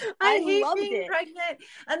 I I hate loved being it. pregnant.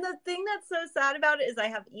 And the thing that's so sad about it is I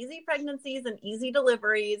have easy pregnancies and easy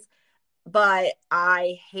deliveries, but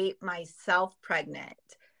I hate myself pregnant.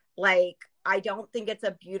 Like, I don't think it's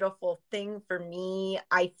a beautiful thing for me.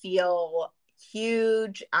 I feel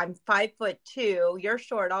huge. I'm 5'2". You're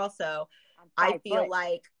short also. I'm I 5 foot. feel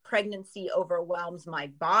like pregnancy overwhelms my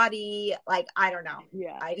body. Like, I don't know.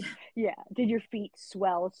 Yeah. I Yeah. Did your feet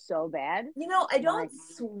swell so bad? I My don't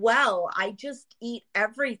swell. I just eat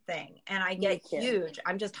everything and I Me get too. huge.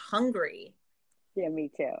 I'm just hungry. Yeah,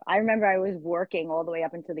 me too. I remember I was working all the way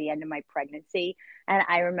up until the end of my pregnancy, and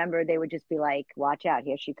I remember they would just be like, "Watch out,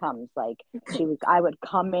 here she comes!" Like I would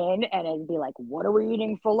come in, and it'd be like, "What are we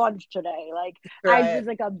eating for lunch today?" Like I Right. was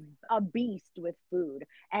like a beast with food,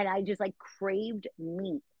 and I just like craved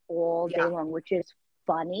meat all day Yeah. long, which is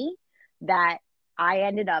funny that I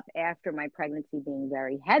ended up after my pregnancy being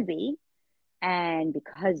very heavy. And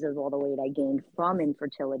because of all the weight I gained from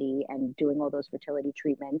infertility and doing all those fertility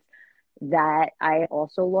treatments, that I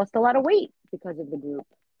also lost a lot of weight because of the group,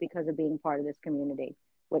 because of being part of this community,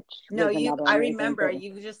 which No, was another I amazing remember thing.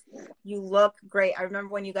 you look great. I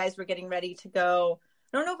remember when you guys were getting ready to go.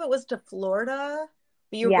 I don't know if it was to Florida,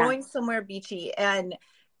 but you were Yeah. going somewhere beachy and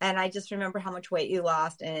I just remember how much weight you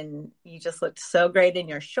lost and you just looked so great in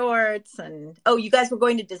your shorts and oh, you guys were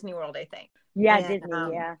going to Disney World, I think. Yeah. And Disney.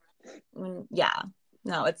 Yeah. yeah.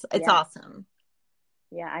 No, it's Yeah. awesome.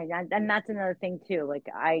 Yeah. And that's another thing too. Like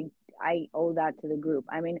I owe that to the group.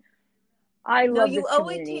 I mean, I No, love you this owe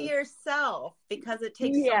it to community. yourself because it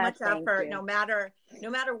takes so Yeah. much Thank effort. you. No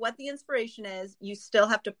matter what the inspiration is, you still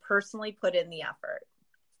have to personally put in the effort.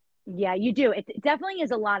 Yeah, you do. It definitely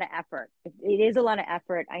is a lot of effort. It is a lot of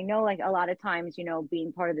effort. I know, like a lot of times,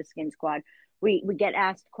 being part of the Skin Squad, we get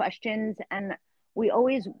asked questions, and we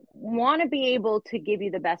always want to be able to give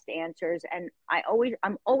you the best answers. And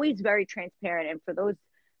I'm always very transparent. And for those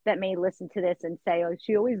that may listen to this and say, oh,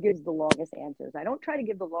 she always gives the longest answers. I don't try to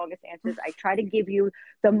give the longest answers. I try to give you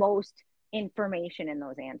the most information in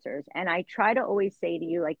those answers. And I try to always say to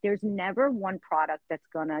you, like, there's never one product that's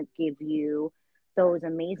going to give you those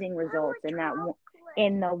amazing results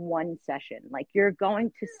in the one session. Like, you're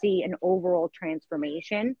going to see an overall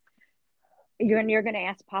transformation. You're going to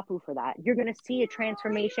ask Papu for that. You're going to see a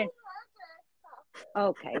transformation.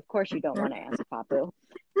 Okay, of course you don't want to ask Papu.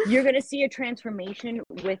 You're going to see a transformation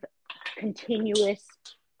with continuous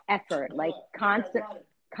effort, like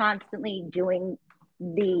constantly doing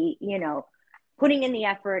the, putting in the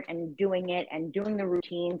effort and doing it and doing the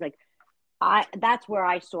routines. Like, that's where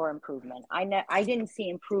I saw improvement. I didn't see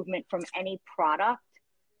improvement from any product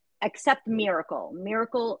except Miracle.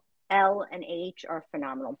 Miracle L and H are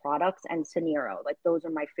phenomenal products, and Saniro. Like, those are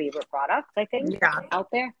my favorite products, I think, out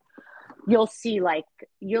there. You'll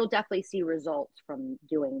definitely see results from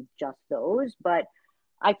doing just those, but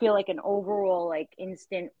I feel like an overall, like,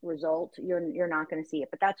 instant result, you're not going to see it.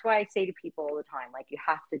 But that's why I say to people all the time, like, you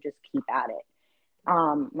have to just keep at it.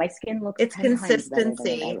 My skin looks, it's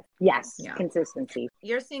consistency. Yes, consistency.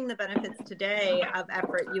 You're seeing the benefits today of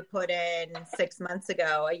effort you put in 6 months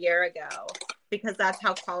ago, a year ago, because that's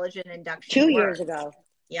how collagen induction 2 works. years ago.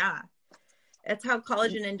 Yeah. It's how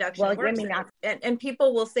collagen induction works. I mean, and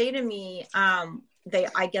people will say to me,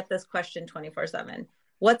 I get this question 24/7.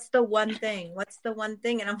 What's the one thing? What's the one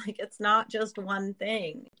thing? And I'm like, it's not just one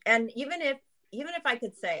thing. And even if I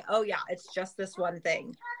could say, oh yeah, it's just this one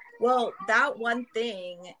thing. Well, that one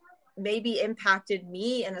thing maybe impacted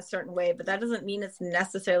me in a certain way, but that doesn't mean it's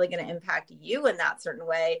necessarily going to impact you in that certain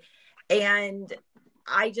way. And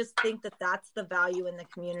I just think that that's the value in the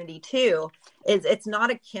community too, is it's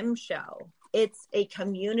not a Kim show. It's a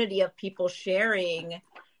community of people sharing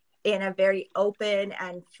in a very open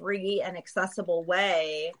and free and accessible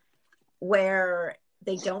way where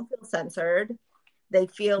they don't feel censored. They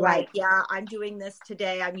feel like, yeah, I'm doing this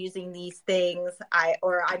today. I'm using these things.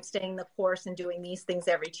 Or I'm staying the course and doing these things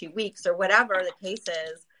every 2 weeks or whatever the case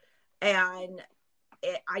is. And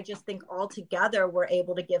I just think all together we're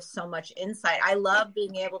able to give so much insight. I love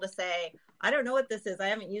being able to say, I don't know what this is. I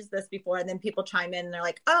haven't used this before. And then people chime in and they're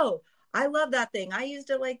like, oh, I love that thing. I used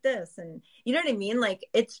it like this. And you know what I mean? Like,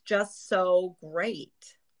 it's just so great.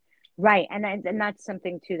 Right. And that's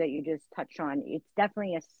something too that you just touched on. It's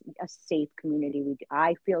definitely a safe community.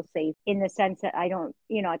 I feel safe in the sense that I don't,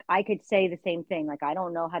 like, I could say the same thing. Like, I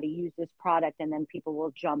don't know how to use this product, and then people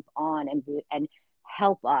will jump on and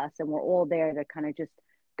help us. And we're all there to kind of just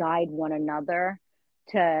guide one another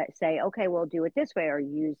to say, okay, we'll do it this way, or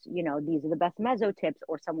use, these are the best meso tips,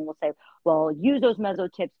 or someone will say, well, use those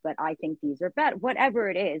meso tips, but I think these are better. Whatever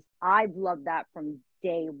it is, I've loved that from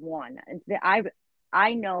day one.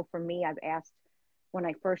 I know for me, I've asked, when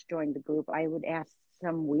I first joined the group, I would ask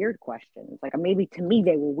some weird questions. Like, maybe to me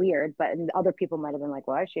they were weird, but other people might have been like,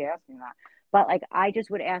 why is she asking that? But like, I just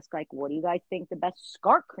would ask, like, what do you guys think the best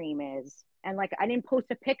scar cream is? And like, I didn't post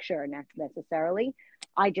a picture necessarily.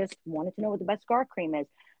 I just wanted to know what the best scar cream is.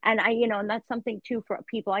 And and that's something too for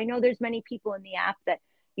people. I know there's many people in the app that,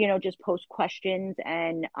 just post questions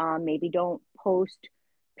and maybe don't post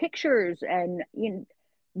pictures, and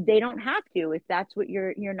they don't have to if that's what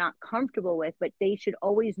you're not comfortable with, but they should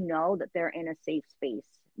always know that they're in a safe space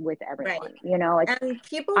with everyone. Right. And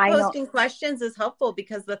people posting questions is helpful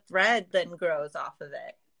because the thread then grows off of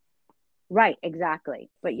it. Right, exactly.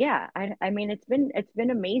 But yeah, I mean, it's been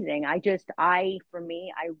amazing. For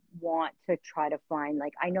me, I want to try to find,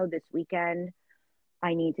 like, I know this weekend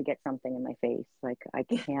I need to get something in my face. Like, I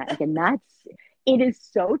can't, and it is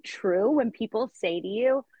so true when people say to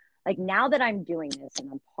you, like, now that I'm doing this and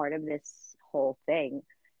I'm part of this whole thing,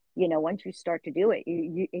 once you start to do it,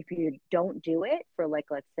 you if you don't do it for, like,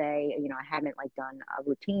 let's say, I haven't, like, done a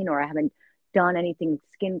routine, or I haven't done anything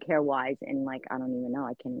skincare wise, and, like, I don't even know,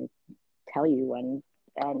 I can tell you when,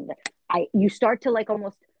 and you start to, like,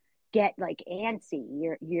 almost get, like,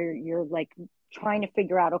 antsy. You're like trying to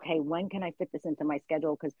figure out, okay, when can I fit this into my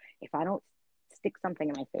schedule? Because if I don't stick something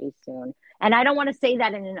in my face soon, and I don't want to say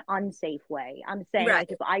that in an unsafe way, I'm saying, right,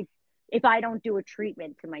 like, if I don't do a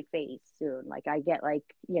treatment to my face soon, like, I get, like,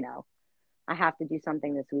 I have to do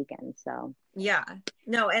something this weekend. So yeah,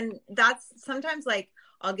 no, and that's sometimes, like,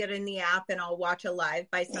 I'll get in the app and I'll watch a live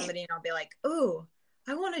by somebody and I'll be like, ooh,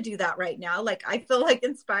 I want to do that right now. Like, I feel like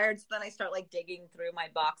inspired. So then I start like digging through my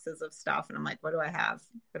boxes of stuff and I'm like, what do I have?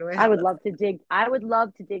 What do I I have? would love to dig. I would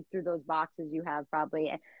love to dig through those boxes you have,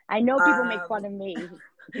 probably. I know people make Um, fun of me.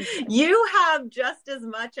 you have just as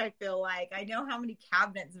much, I feel like. I know how many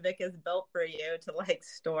cabinets Vic has built for you to like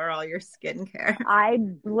store all your skincare. I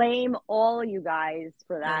blame all you guys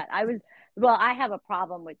for that. Well, I have a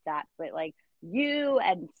problem with that, but like you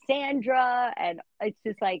and Sandra, and it's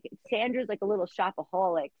just like Sandra's like a little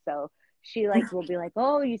shopaholic. So she like will be like,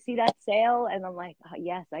 "Oh, you see that sale?" And I'm like, oh,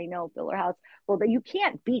 "Yes, I know, fill her house." Well, but you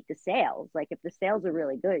can't beat the sales. Like if the sales are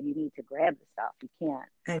really good, you need to grab the stuff. You can't.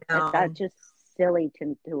 I That's know. just silly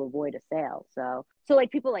to avoid a sale. So like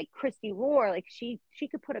people like Christy Rohr, like she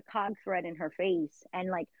could put a cog thread in her face, and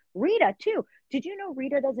like Rita too. Did you know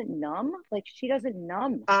Rita doesn't numb? Like she doesn't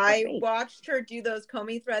numb her I face. watched her do those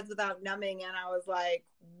Comey threads without numbing, and I was like,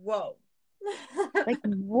 whoa. Like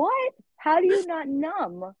what? How do you not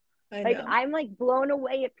numb? I Like know. I'm like blown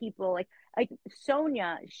away at people. Like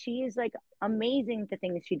Sonia, she's like amazing the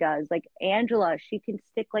things she does. Like Angela, she can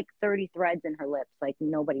stick like 30 threads in her lips like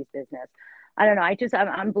nobody's business. I don't know.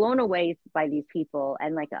 I'm blown away by these people,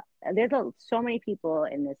 and like so many people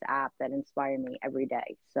in this app that inspire me every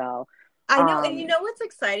day. So I know. And you um know what's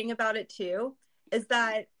exciting about it too is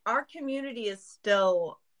that our community is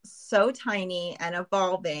still so tiny and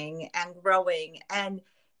evolving and growing. And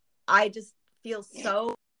I just feel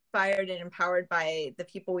so inspired and empowered by the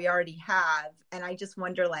people we already have. And I just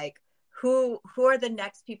wonder like who are the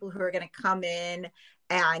next people who are going to come in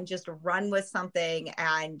and just run with something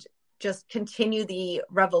and just continue the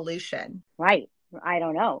revolution. right. I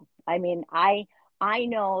don't know. I mean, I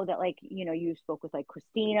know that like, you spoke with like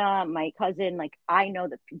Christina, my cousin, like I know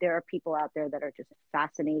that there are people out there that are just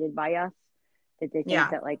fascinated by us, that they think Yeah.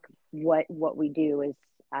 that like what we do is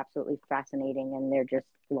absolutely fascinating, and they're just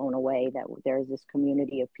blown away that there's this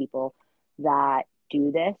community of people that do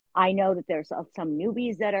this. I know that there's some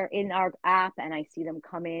newbies that are in our app, and I see them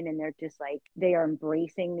come in and they're just like they are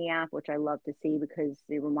embracing the app, which I love to see because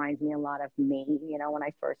it reminds me a lot of me, when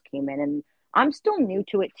I first came in. And I'm still new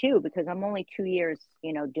to it too because I'm only 2 years,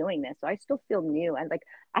 doing this. So I still feel new. And like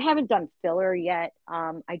I haven't done filler yet.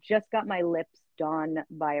 I just got my lips done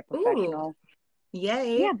by a Ooh, professional.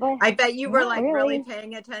 yay. Yeah, but I bet you were not like really really.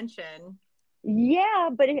 paying attention. Yeah,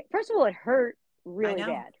 but first of all, it hurt I really know.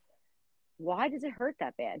 bad. Why does it hurt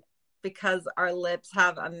that bad? Because our lips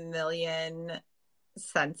have a million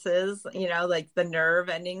senses, like the nerve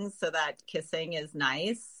endings, so that kissing is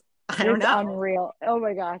nice. I don't It's know. unreal. Oh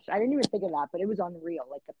my gosh. I didn't even think of that, but it was unreal.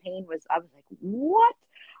 Like the pain was, I was like, what?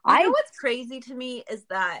 You know I, what's crazy to me is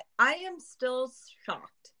that I am still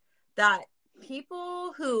shocked that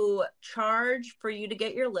people who charge for you to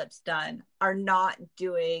get your lips done are not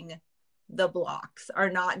doing the blocks, are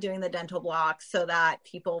not doing the dental blocks so that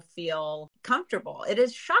people feel comfortable. It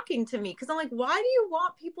is shocking to me because I'm like, why do you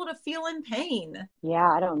want people to feel in pain? yeah,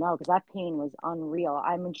 I don't know. Cause that pain was unreal.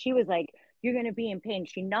 I mean, she was like, you're going to be in pain.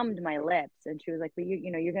 She numbed my lips and she was like, but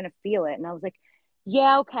you're going to feel it. And I was like,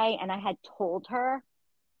 yeah, okay. And I had told her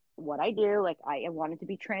what I do. Like I wanted to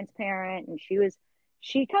be transparent, and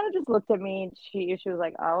she kind of just looked at me and she was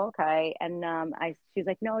like, "Oh, okay." And she's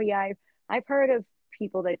like, "No, yeah, I've heard of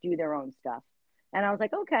people that do their own stuff." And I was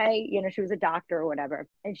like, "Okay," she was a doctor or whatever.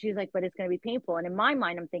 And she's like, "But it's going to be painful." And in my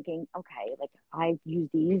mind, I'm thinking, "Okay, like I use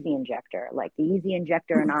the Easy Injector. Like the Easy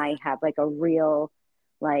Injector and I have like a real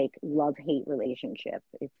like love-hate relationship.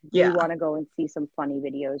 If you Yeah. want to go and see some funny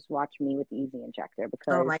videos, watch me with the Easy Injector Oh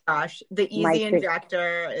because my gosh. The my easy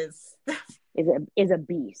injector is is a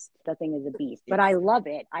beast. The thing is a beast. But I love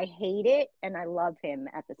it. I hate it and I love him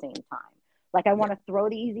at the same time. Like I yeah. want to throw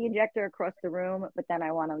the Easy Injector across the room, but then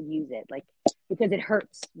I want to use it like because it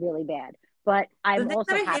hurts really bad. But The I'm thing that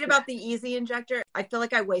also I hate happy. about the easy injector, I feel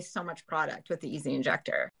like I waste so much product with the easy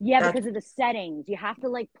injector. Yeah, That's because of the settings. You have to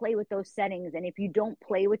like play with those settings, and if you don't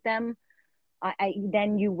play with them, I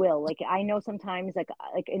then you will. Like I know sometimes like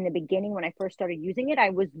in the beginning when I first started using it, I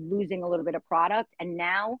was losing a little bit of product, and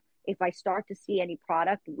now if I start to see any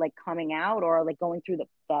product like coming out or like going through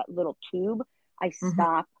that little tube, I Mhm.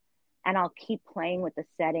 stop and I'll keep playing with the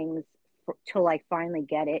settings till I finally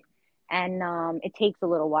get it. And it takes a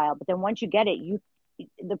little while, but then once you get it,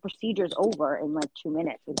 the procedure's over in like 2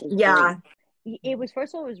 minutes, which is great. Yeah. It was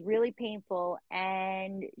first of all, it was really painful,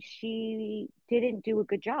 and she didn't do a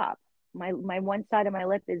good job. My one side of my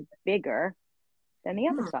lip is bigger than the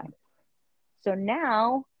other Hmm. side. So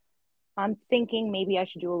now I'm thinking maybe I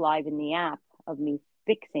should do a live in the app of me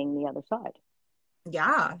fixing the other side.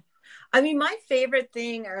 Yeah. I mean, my favorite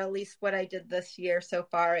thing, or at least what I did this year so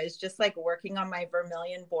far, is just like working on my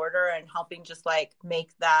vermilion border and helping just like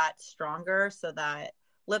make that stronger so that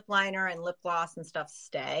lip liner and lip gloss and stuff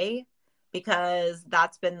stay. Because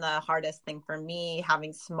that's been the hardest thing for me,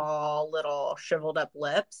 having small, little shriveled up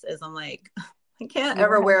lips, is I'm like, I can't You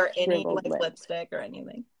ever don't have wear any shriveled like lips. lipstick or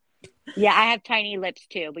anything. Yeah, I have tiny lips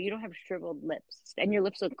too, but you don't have shriveled lips. And your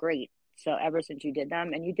lips look great. So ever since you did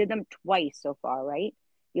them, and you did them twice so far, right?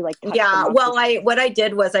 You like touched them Yeah, up. well, I what I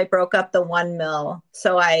did was I broke up the 1 ml.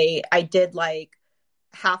 So I did like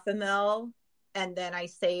half a mil, and then I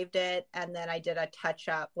saved it, and then I did a touch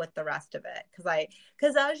up with the rest of it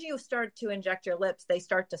because as you start to inject your lips, they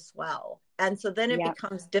start to swell. And so then it Yeah.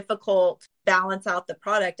 becomes difficult to balance out the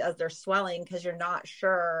product as they're swelling because you're not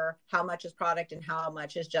sure how much is product and how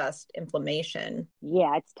much is just inflammation.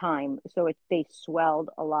 Yeah, it's time. So they swelled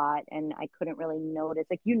a lot and I couldn't really notice.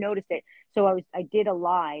 Like you noticed it. So I did a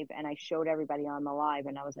live and I showed everybody on the live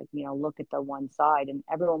and I was like, look at the one side and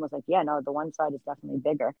everyone was like, yeah, no, the one side is definitely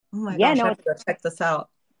bigger. Oh my Yeah, gosh, I no, have it's to go check this out.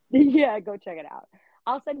 yeah, go check it out.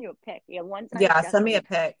 I'll send you a pic. Yeah, one side is Yeah, send me a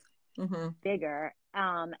definitely pic. Mm-hmm. bigger.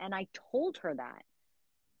 And I told her that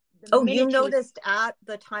the Oh, you minute she was noticed at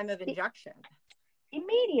the time of injection.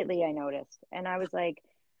 immediately I noticed and I was like,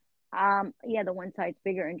 yeah, the one side's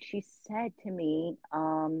bigger. And she said to me,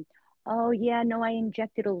 oh yeah, no, I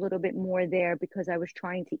injected a little bit more there because I was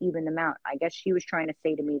trying to even them out. I guess she was trying to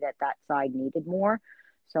say to me that that side needed more.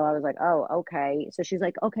 So I was like, oh, okay. So she's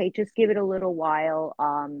like, okay, just give it a little while,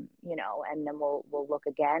 and then we'll look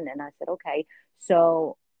again. And I said, okay.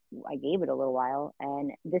 So I gave it a little while,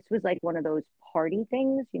 and this was like one of those party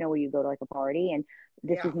things, where you go to like a party, and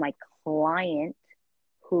this Yeah. was my client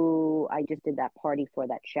who I just did that party for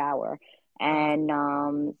that shower. And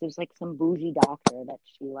there's like some bougie doctor that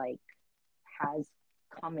she like has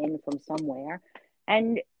come in from somewhere.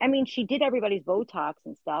 And I mean, she did everybody's Botox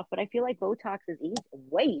and stuff, but I feel like Botox is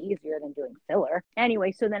way easier than doing filler.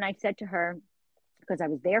 Anyway, so then I said to her, because I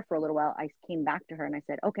was there for a little while, I came back to her and I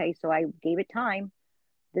said, okay, so I gave it time.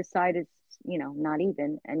 This side is, not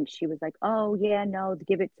even. And she was like, oh, yeah, no,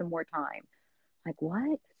 give it some more time. Like,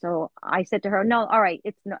 what? So I said to her, no, all right,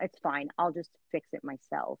 it's fine. I'll just fix it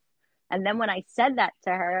myself. And then when I said that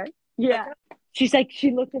to her, yeah, she's like,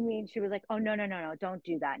 she looked at me and she was like, oh, no, no, no, no, don't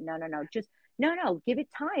do that. No, no, no, just, no, give it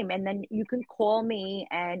time. And then you can call me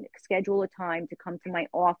and schedule a time to come to my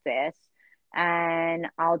office and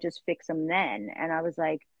I'll just fix them then. And I was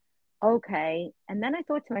like, okay. And then I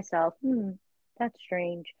thought to myself, that's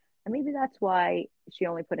strange. And maybe that's why she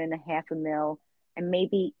only put in a half a mil. And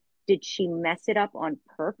maybe did she mess it up on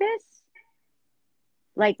purpose?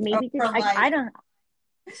 Like Oh, maybe did for I like, don't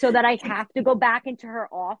so that I have to go back into her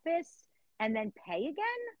office and then pay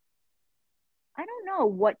again? I don't know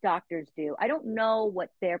what doctors do. I don't know what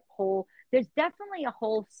their whole, there's definitely a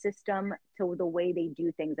whole system to the way they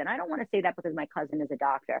do things. And I don't want to say that because my cousin is a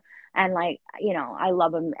doctor and like, I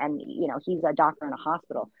love him and, he's a doctor in a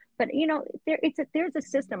hospital, but there's a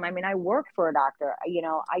system. I mean, I work for a doctor,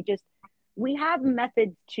 we have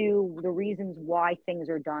methods to the reasons why things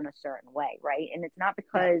are done a certain way. Right. And it's not yeah.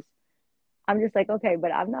 because I'm just like, okay,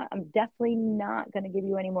 but I'm definitely not going to give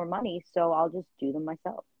you any more money. So I'll just do them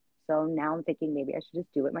myself. So now I'm thinking maybe I should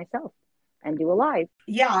just do it myself and do a live.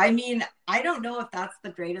 Yeah, I mean, I don't know if that's the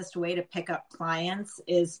greatest way to pick up clients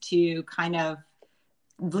is to kind of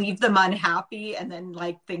leave them unhappy and then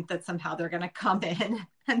like think that somehow they're going to come in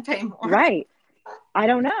and pay more. Right. I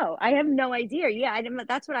don't know. I have no idea. Yeah,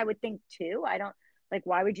 that's what I would think too. I don't like,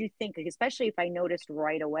 why would you think, like, especially if I noticed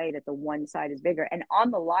right away that the one side is bigger. And on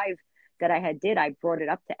the live that I brought it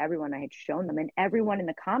up to everyone. I had shown them, and everyone in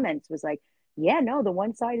the comments was like, yeah, no, the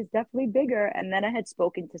one side is definitely bigger. And then I had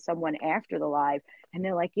spoken to someone after the live and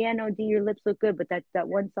they're like, yeah, no, D, your lips look good, but that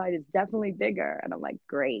one side is definitely bigger. And I'm like,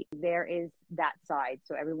 great. There is that side.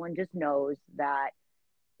 So everyone just knows that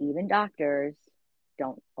even doctors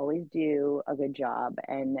don't always do a good job.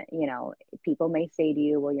 And, people may say to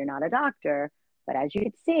you, well, you're not a doctor, but as you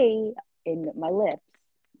can see in my lips,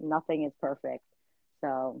 nothing is perfect.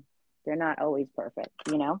 So they're not always perfect.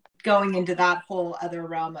 Going into that whole other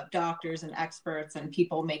realm of doctors and experts and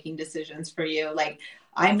people making decisions for you. Like,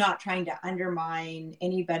 I'm not trying to undermine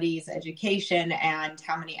anybody's education and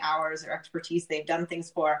how many hours or expertise they've done things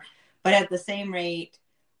for. But at the same rate,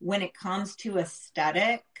 when it comes to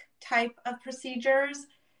aesthetic type of procedures,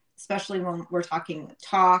 especially when we're talking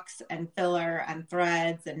tox and filler and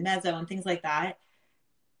threads and meso and things like that,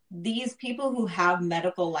 these people who have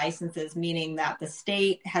medical licenses, meaning that the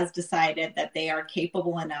state has decided that they are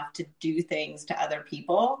capable enough to do things to other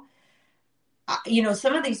people,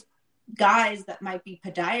 some of these guys that might be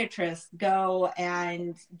podiatrists go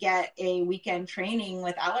and get a weekend training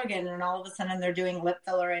with Allergan, and all of a sudden they're doing lip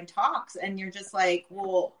filler and tox. And you're just like,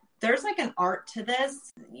 well, there's like an art to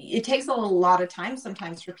this. It takes a lot of time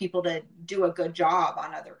sometimes for people to do a good job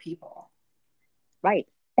on other people. Right.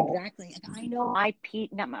 Exactly. I know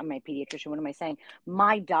not my pediatrician, what am I saying?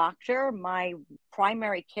 My doctor, my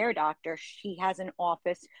primary care doctor, she has an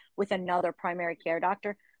office with another primary care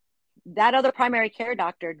doctor. That other primary care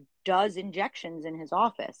doctor does injections in his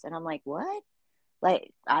office. And I'm like, what?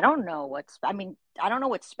 Like, I don't know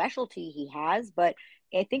what specialty he has, but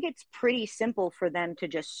I think it's pretty simple for them to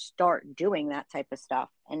just start doing that type of stuff.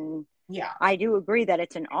 And yeah, I do agree that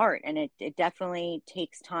it's an art, and it definitely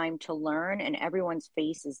takes time to learn, and everyone's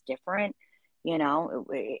face is different. You know,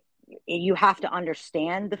 you have to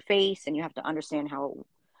understand the face, and you have to understand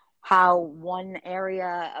how one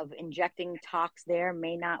area of injecting tox there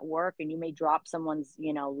may not work, and you may drop someone's,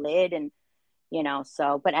 lid, and,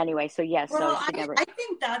 but anyway, so yes. Well, I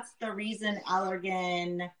think that's the reason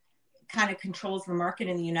Allergan kind of controls the market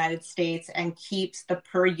in the United States and keeps the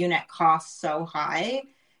per unit cost so high,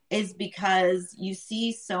 is because you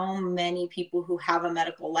see so many people who have a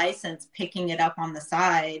medical license picking it up on the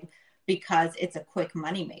side because it's a quick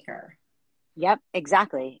moneymaker. Yep,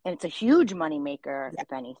 exactly. And it's a huge moneymaker,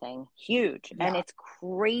 if anything, huge. Yeah. And it's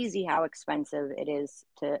crazy how expensive it is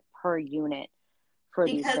per unit for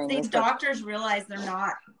these things. Because these doctors realize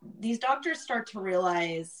these doctors start to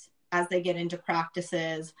realize as they get into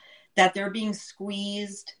practices that they're being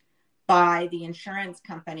squeezed by the insurance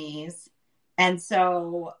companies. And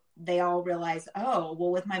so they all realize, oh,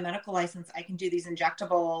 well, with my medical license, I can do these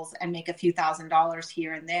injectables and make a few $1,000s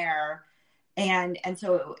here and there. And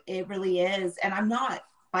so it really is. And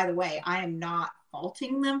by the way, I am not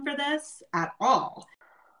faulting them for this at all.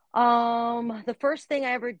 The first thing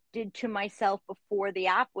I ever did to myself before the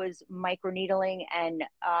app was microneedling and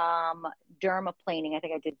dermaplaning. I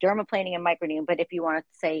think I did dermaplaning and microneedling. But if you want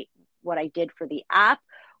to say what I did for the app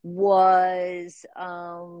was,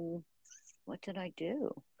 what did I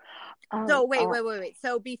do? So wait.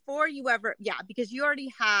 So before you ever, because you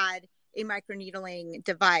already had a microneedling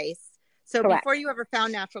device. So correct. Before you ever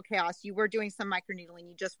found Natural Chaos, you were doing some microneedling.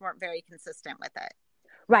 You just weren't very consistent with it.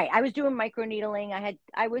 Right. I was doing microneedling.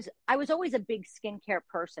 I was always a big skincare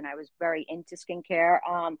person. I was very into skincare.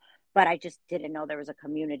 But I just didn't know there was a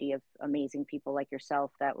community of amazing people like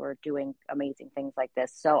yourself that were doing amazing things like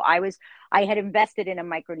this. So I had invested in a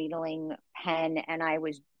microneedling pen, and I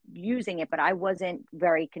was using it, but I wasn't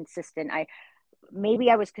very consistent. Maybe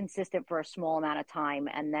I was consistent for a small amount of time,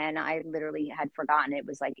 and then I literally had forgotten it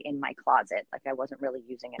was like in my closet. Like I wasn't really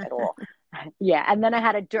using it at all. Yeah. And then I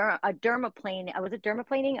had a dermaplaning. Was it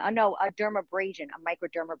dermaplaning? No, a dermabrasion, a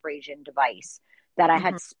microdermabrasion device that I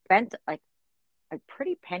had spent like a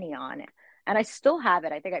pretty penny on it. And I still have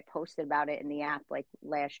it. I think I posted about it in the app like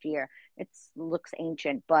last year. It looks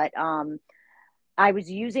ancient, but I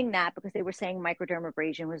was using that because they were saying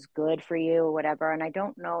microdermabrasion was good for you or whatever. And I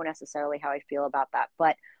don't know necessarily how I feel about that,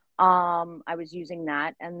 but I was using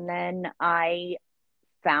that. And then I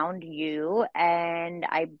found you, and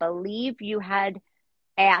I believe you had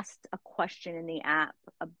asked a question in the app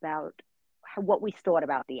about what we thought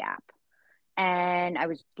about the app. And I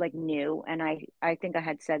was like new, and I think I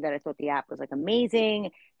had said that I thought the app was like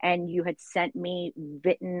amazing, and you had sent me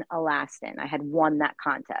Vitten Elastin. I had won that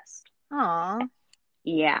contest. Aww.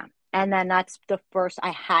 Yeah. And then that's the first, I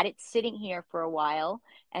had it sitting here for a while,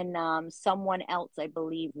 and someone else, I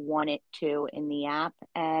believe, won it too in the app,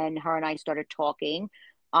 and her and I started talking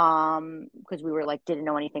because we were like, didn't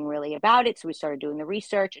know anything really about it. So we started doing the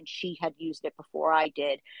research, and she had used it before I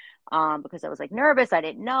did because I was like nervous. I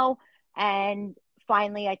didn't know. And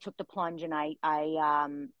finally I took the plunge, and I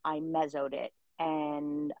mesoed it,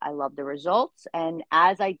 and I loved the results. And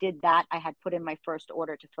as I did that, I had put in my first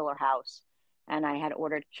order to Filler House, and I had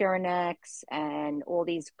ordered Curanex and all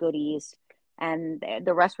these goodies, and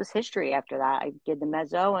the rest was history after that. I did the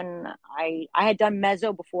meso, and I had done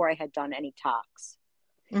meso before I had done any tox.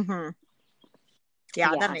 Yeah,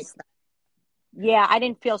 that makes sense. Yeah, I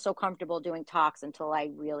didn't feel so comfortable doing tox until I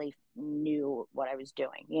really knew what I was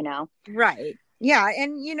doing, Right. Yeah.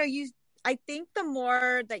 And I think the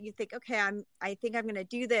more that you think, okay, I think I'm going to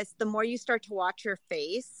do this, the more you start to watch your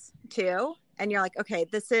face too. And you're like, okay,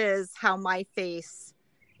 this is how my face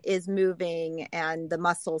is moving, and the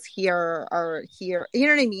muscles here are here. You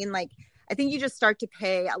know what I mean? Like, I think you just start to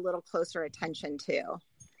pay a little closer attention to.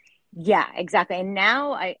 Yeah, exactly. And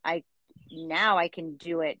now I can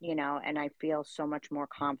do it, and I feel so much more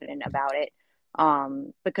confident about it.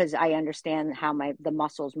 Because I understand how the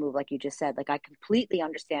muscles move, like you just said. Like I completely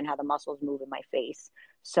understand how the muscles move in my face.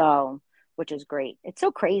 So, which is great. It's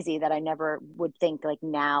so crazy that I never would think, like,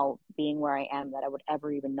 now being where I am, that I would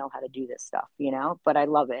ever even know how to do this stuff, but I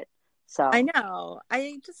love it. So I know.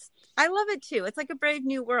 I love it too. It's like a brave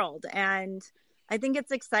new world. And I think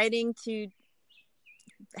it's exciting to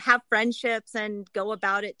have friendships and go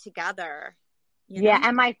about it together. Yeah,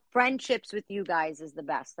 and my friendships with you guys is the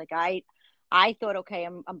best. Like I thought, okay,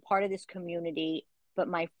 I'm part of this community, but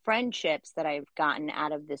my friendships that I've gotten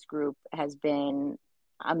out of this group has been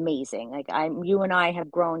amazing. Like you and I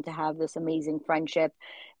have grown to have this amazing friendship,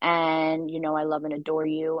 and I love and adore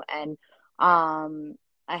you, and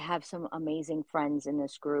I have some amazing friends in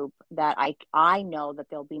this group that I know that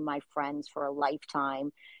they'll be my friends for a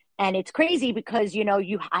lifetime. And it's crazy because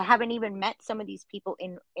I haven't even met some of these people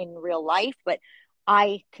in real life, but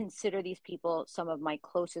I consider these people some of my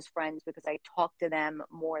closest friends because I talk to them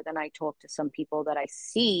more than I talk to some people that I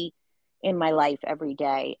see in my life every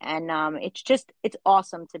day. And it's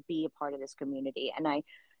awesome to be a part of this community. And I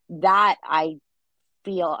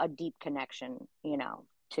feel a deep connection,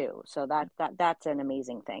 too. So that's an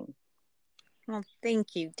amazing thing. Well,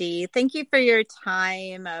 thank you, Dee. Thank you for your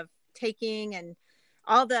time of taking and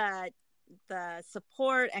all the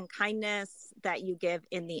support and kindness that you give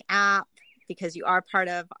in the app, because you are part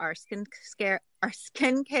of our skincare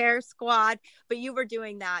squad, but you were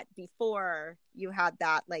doing that before you had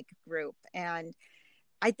that group. And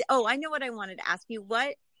I know what I wanted to ask you.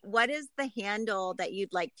 What is the handle that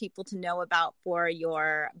you'd like people to know about for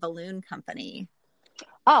your balloon company?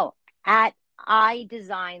 Oh, at I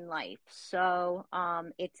Design Life. So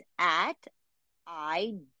it's at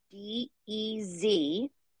IDEZIGNLYFE.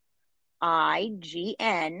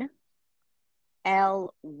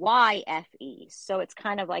 So it's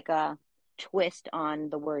kind of like a twist on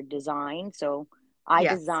the word design. So I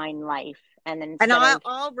Design Life. And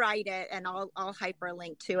I'll write it and I'll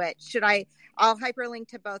hyperlink to it. I'll hyperlink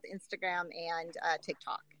to both Instagram and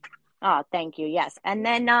TikTok. Oh, thank you. Yes. And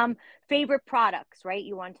then favorite products, right?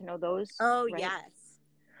 You want to know those? Oh, right? Yes.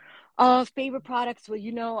 Favorite products. Well,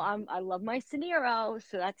 I love my Cinero,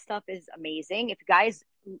 so that stuff is amazing. If you guys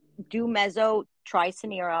do meso, try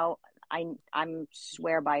Cinero. I'm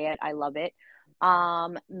swear by it. I love it.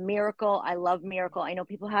 Miracle. I love Miracle. I know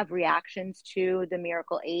people have reactions to the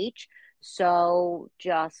Miracle H, so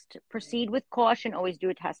just proceed with caution. Always do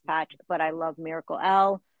a test patch. But I love Miracle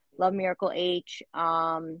L, love Miracle H,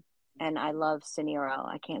 and I love Cinero.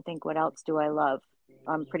 I can't think what else do I love.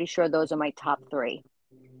 I'm pretty sure those are my top 3.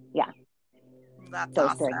 Yeah. That's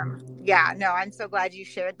awesome. 3. Yeah, no, I'm so glad you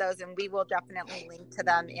shared those, and we will definitely link to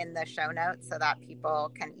them in the show notes so that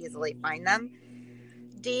people can easily find them.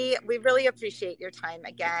 Dee, we really appreciate your time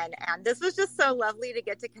again. And this was just so lovely to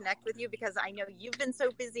get to connect with you, because I know you've been so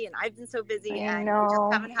busy and I've been so busy, and we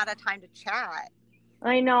just haven't had a time to chat.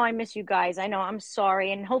 I know. I miss you guys. I know. I'm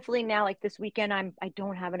sorry. And hopefully now, this weekend, I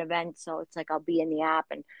don't have an event. So it's I'll be in the app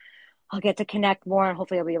and I'll get to connect more, and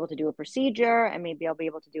hopefully I'll be able to do a procedure, and maybe I'll be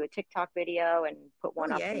able to do a TikTok video and put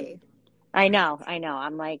one up. Yay. I know.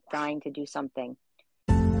 I'm dying to do something.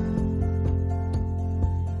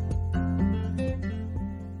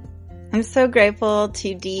 I'm so grateful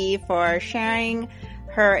to Dee for sharing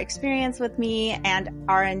her experience with me and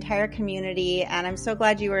our entire community. And I'm so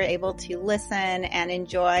glad you were able to listen and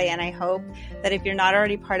enjoy. And I hope that if you're not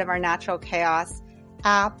already part of our Natural Chaos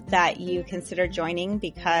app, that you consider joining,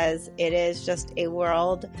 because it is just a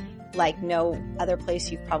world like no other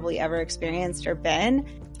place you've probably ever experienced or been.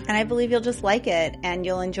 And I believe you'll just like it and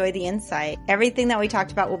you'll enjoy the insight. Everything that we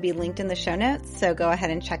talked about will be linked in the show notes. So go ahead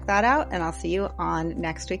and check that out, and I'll see you on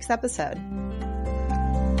next week's episode.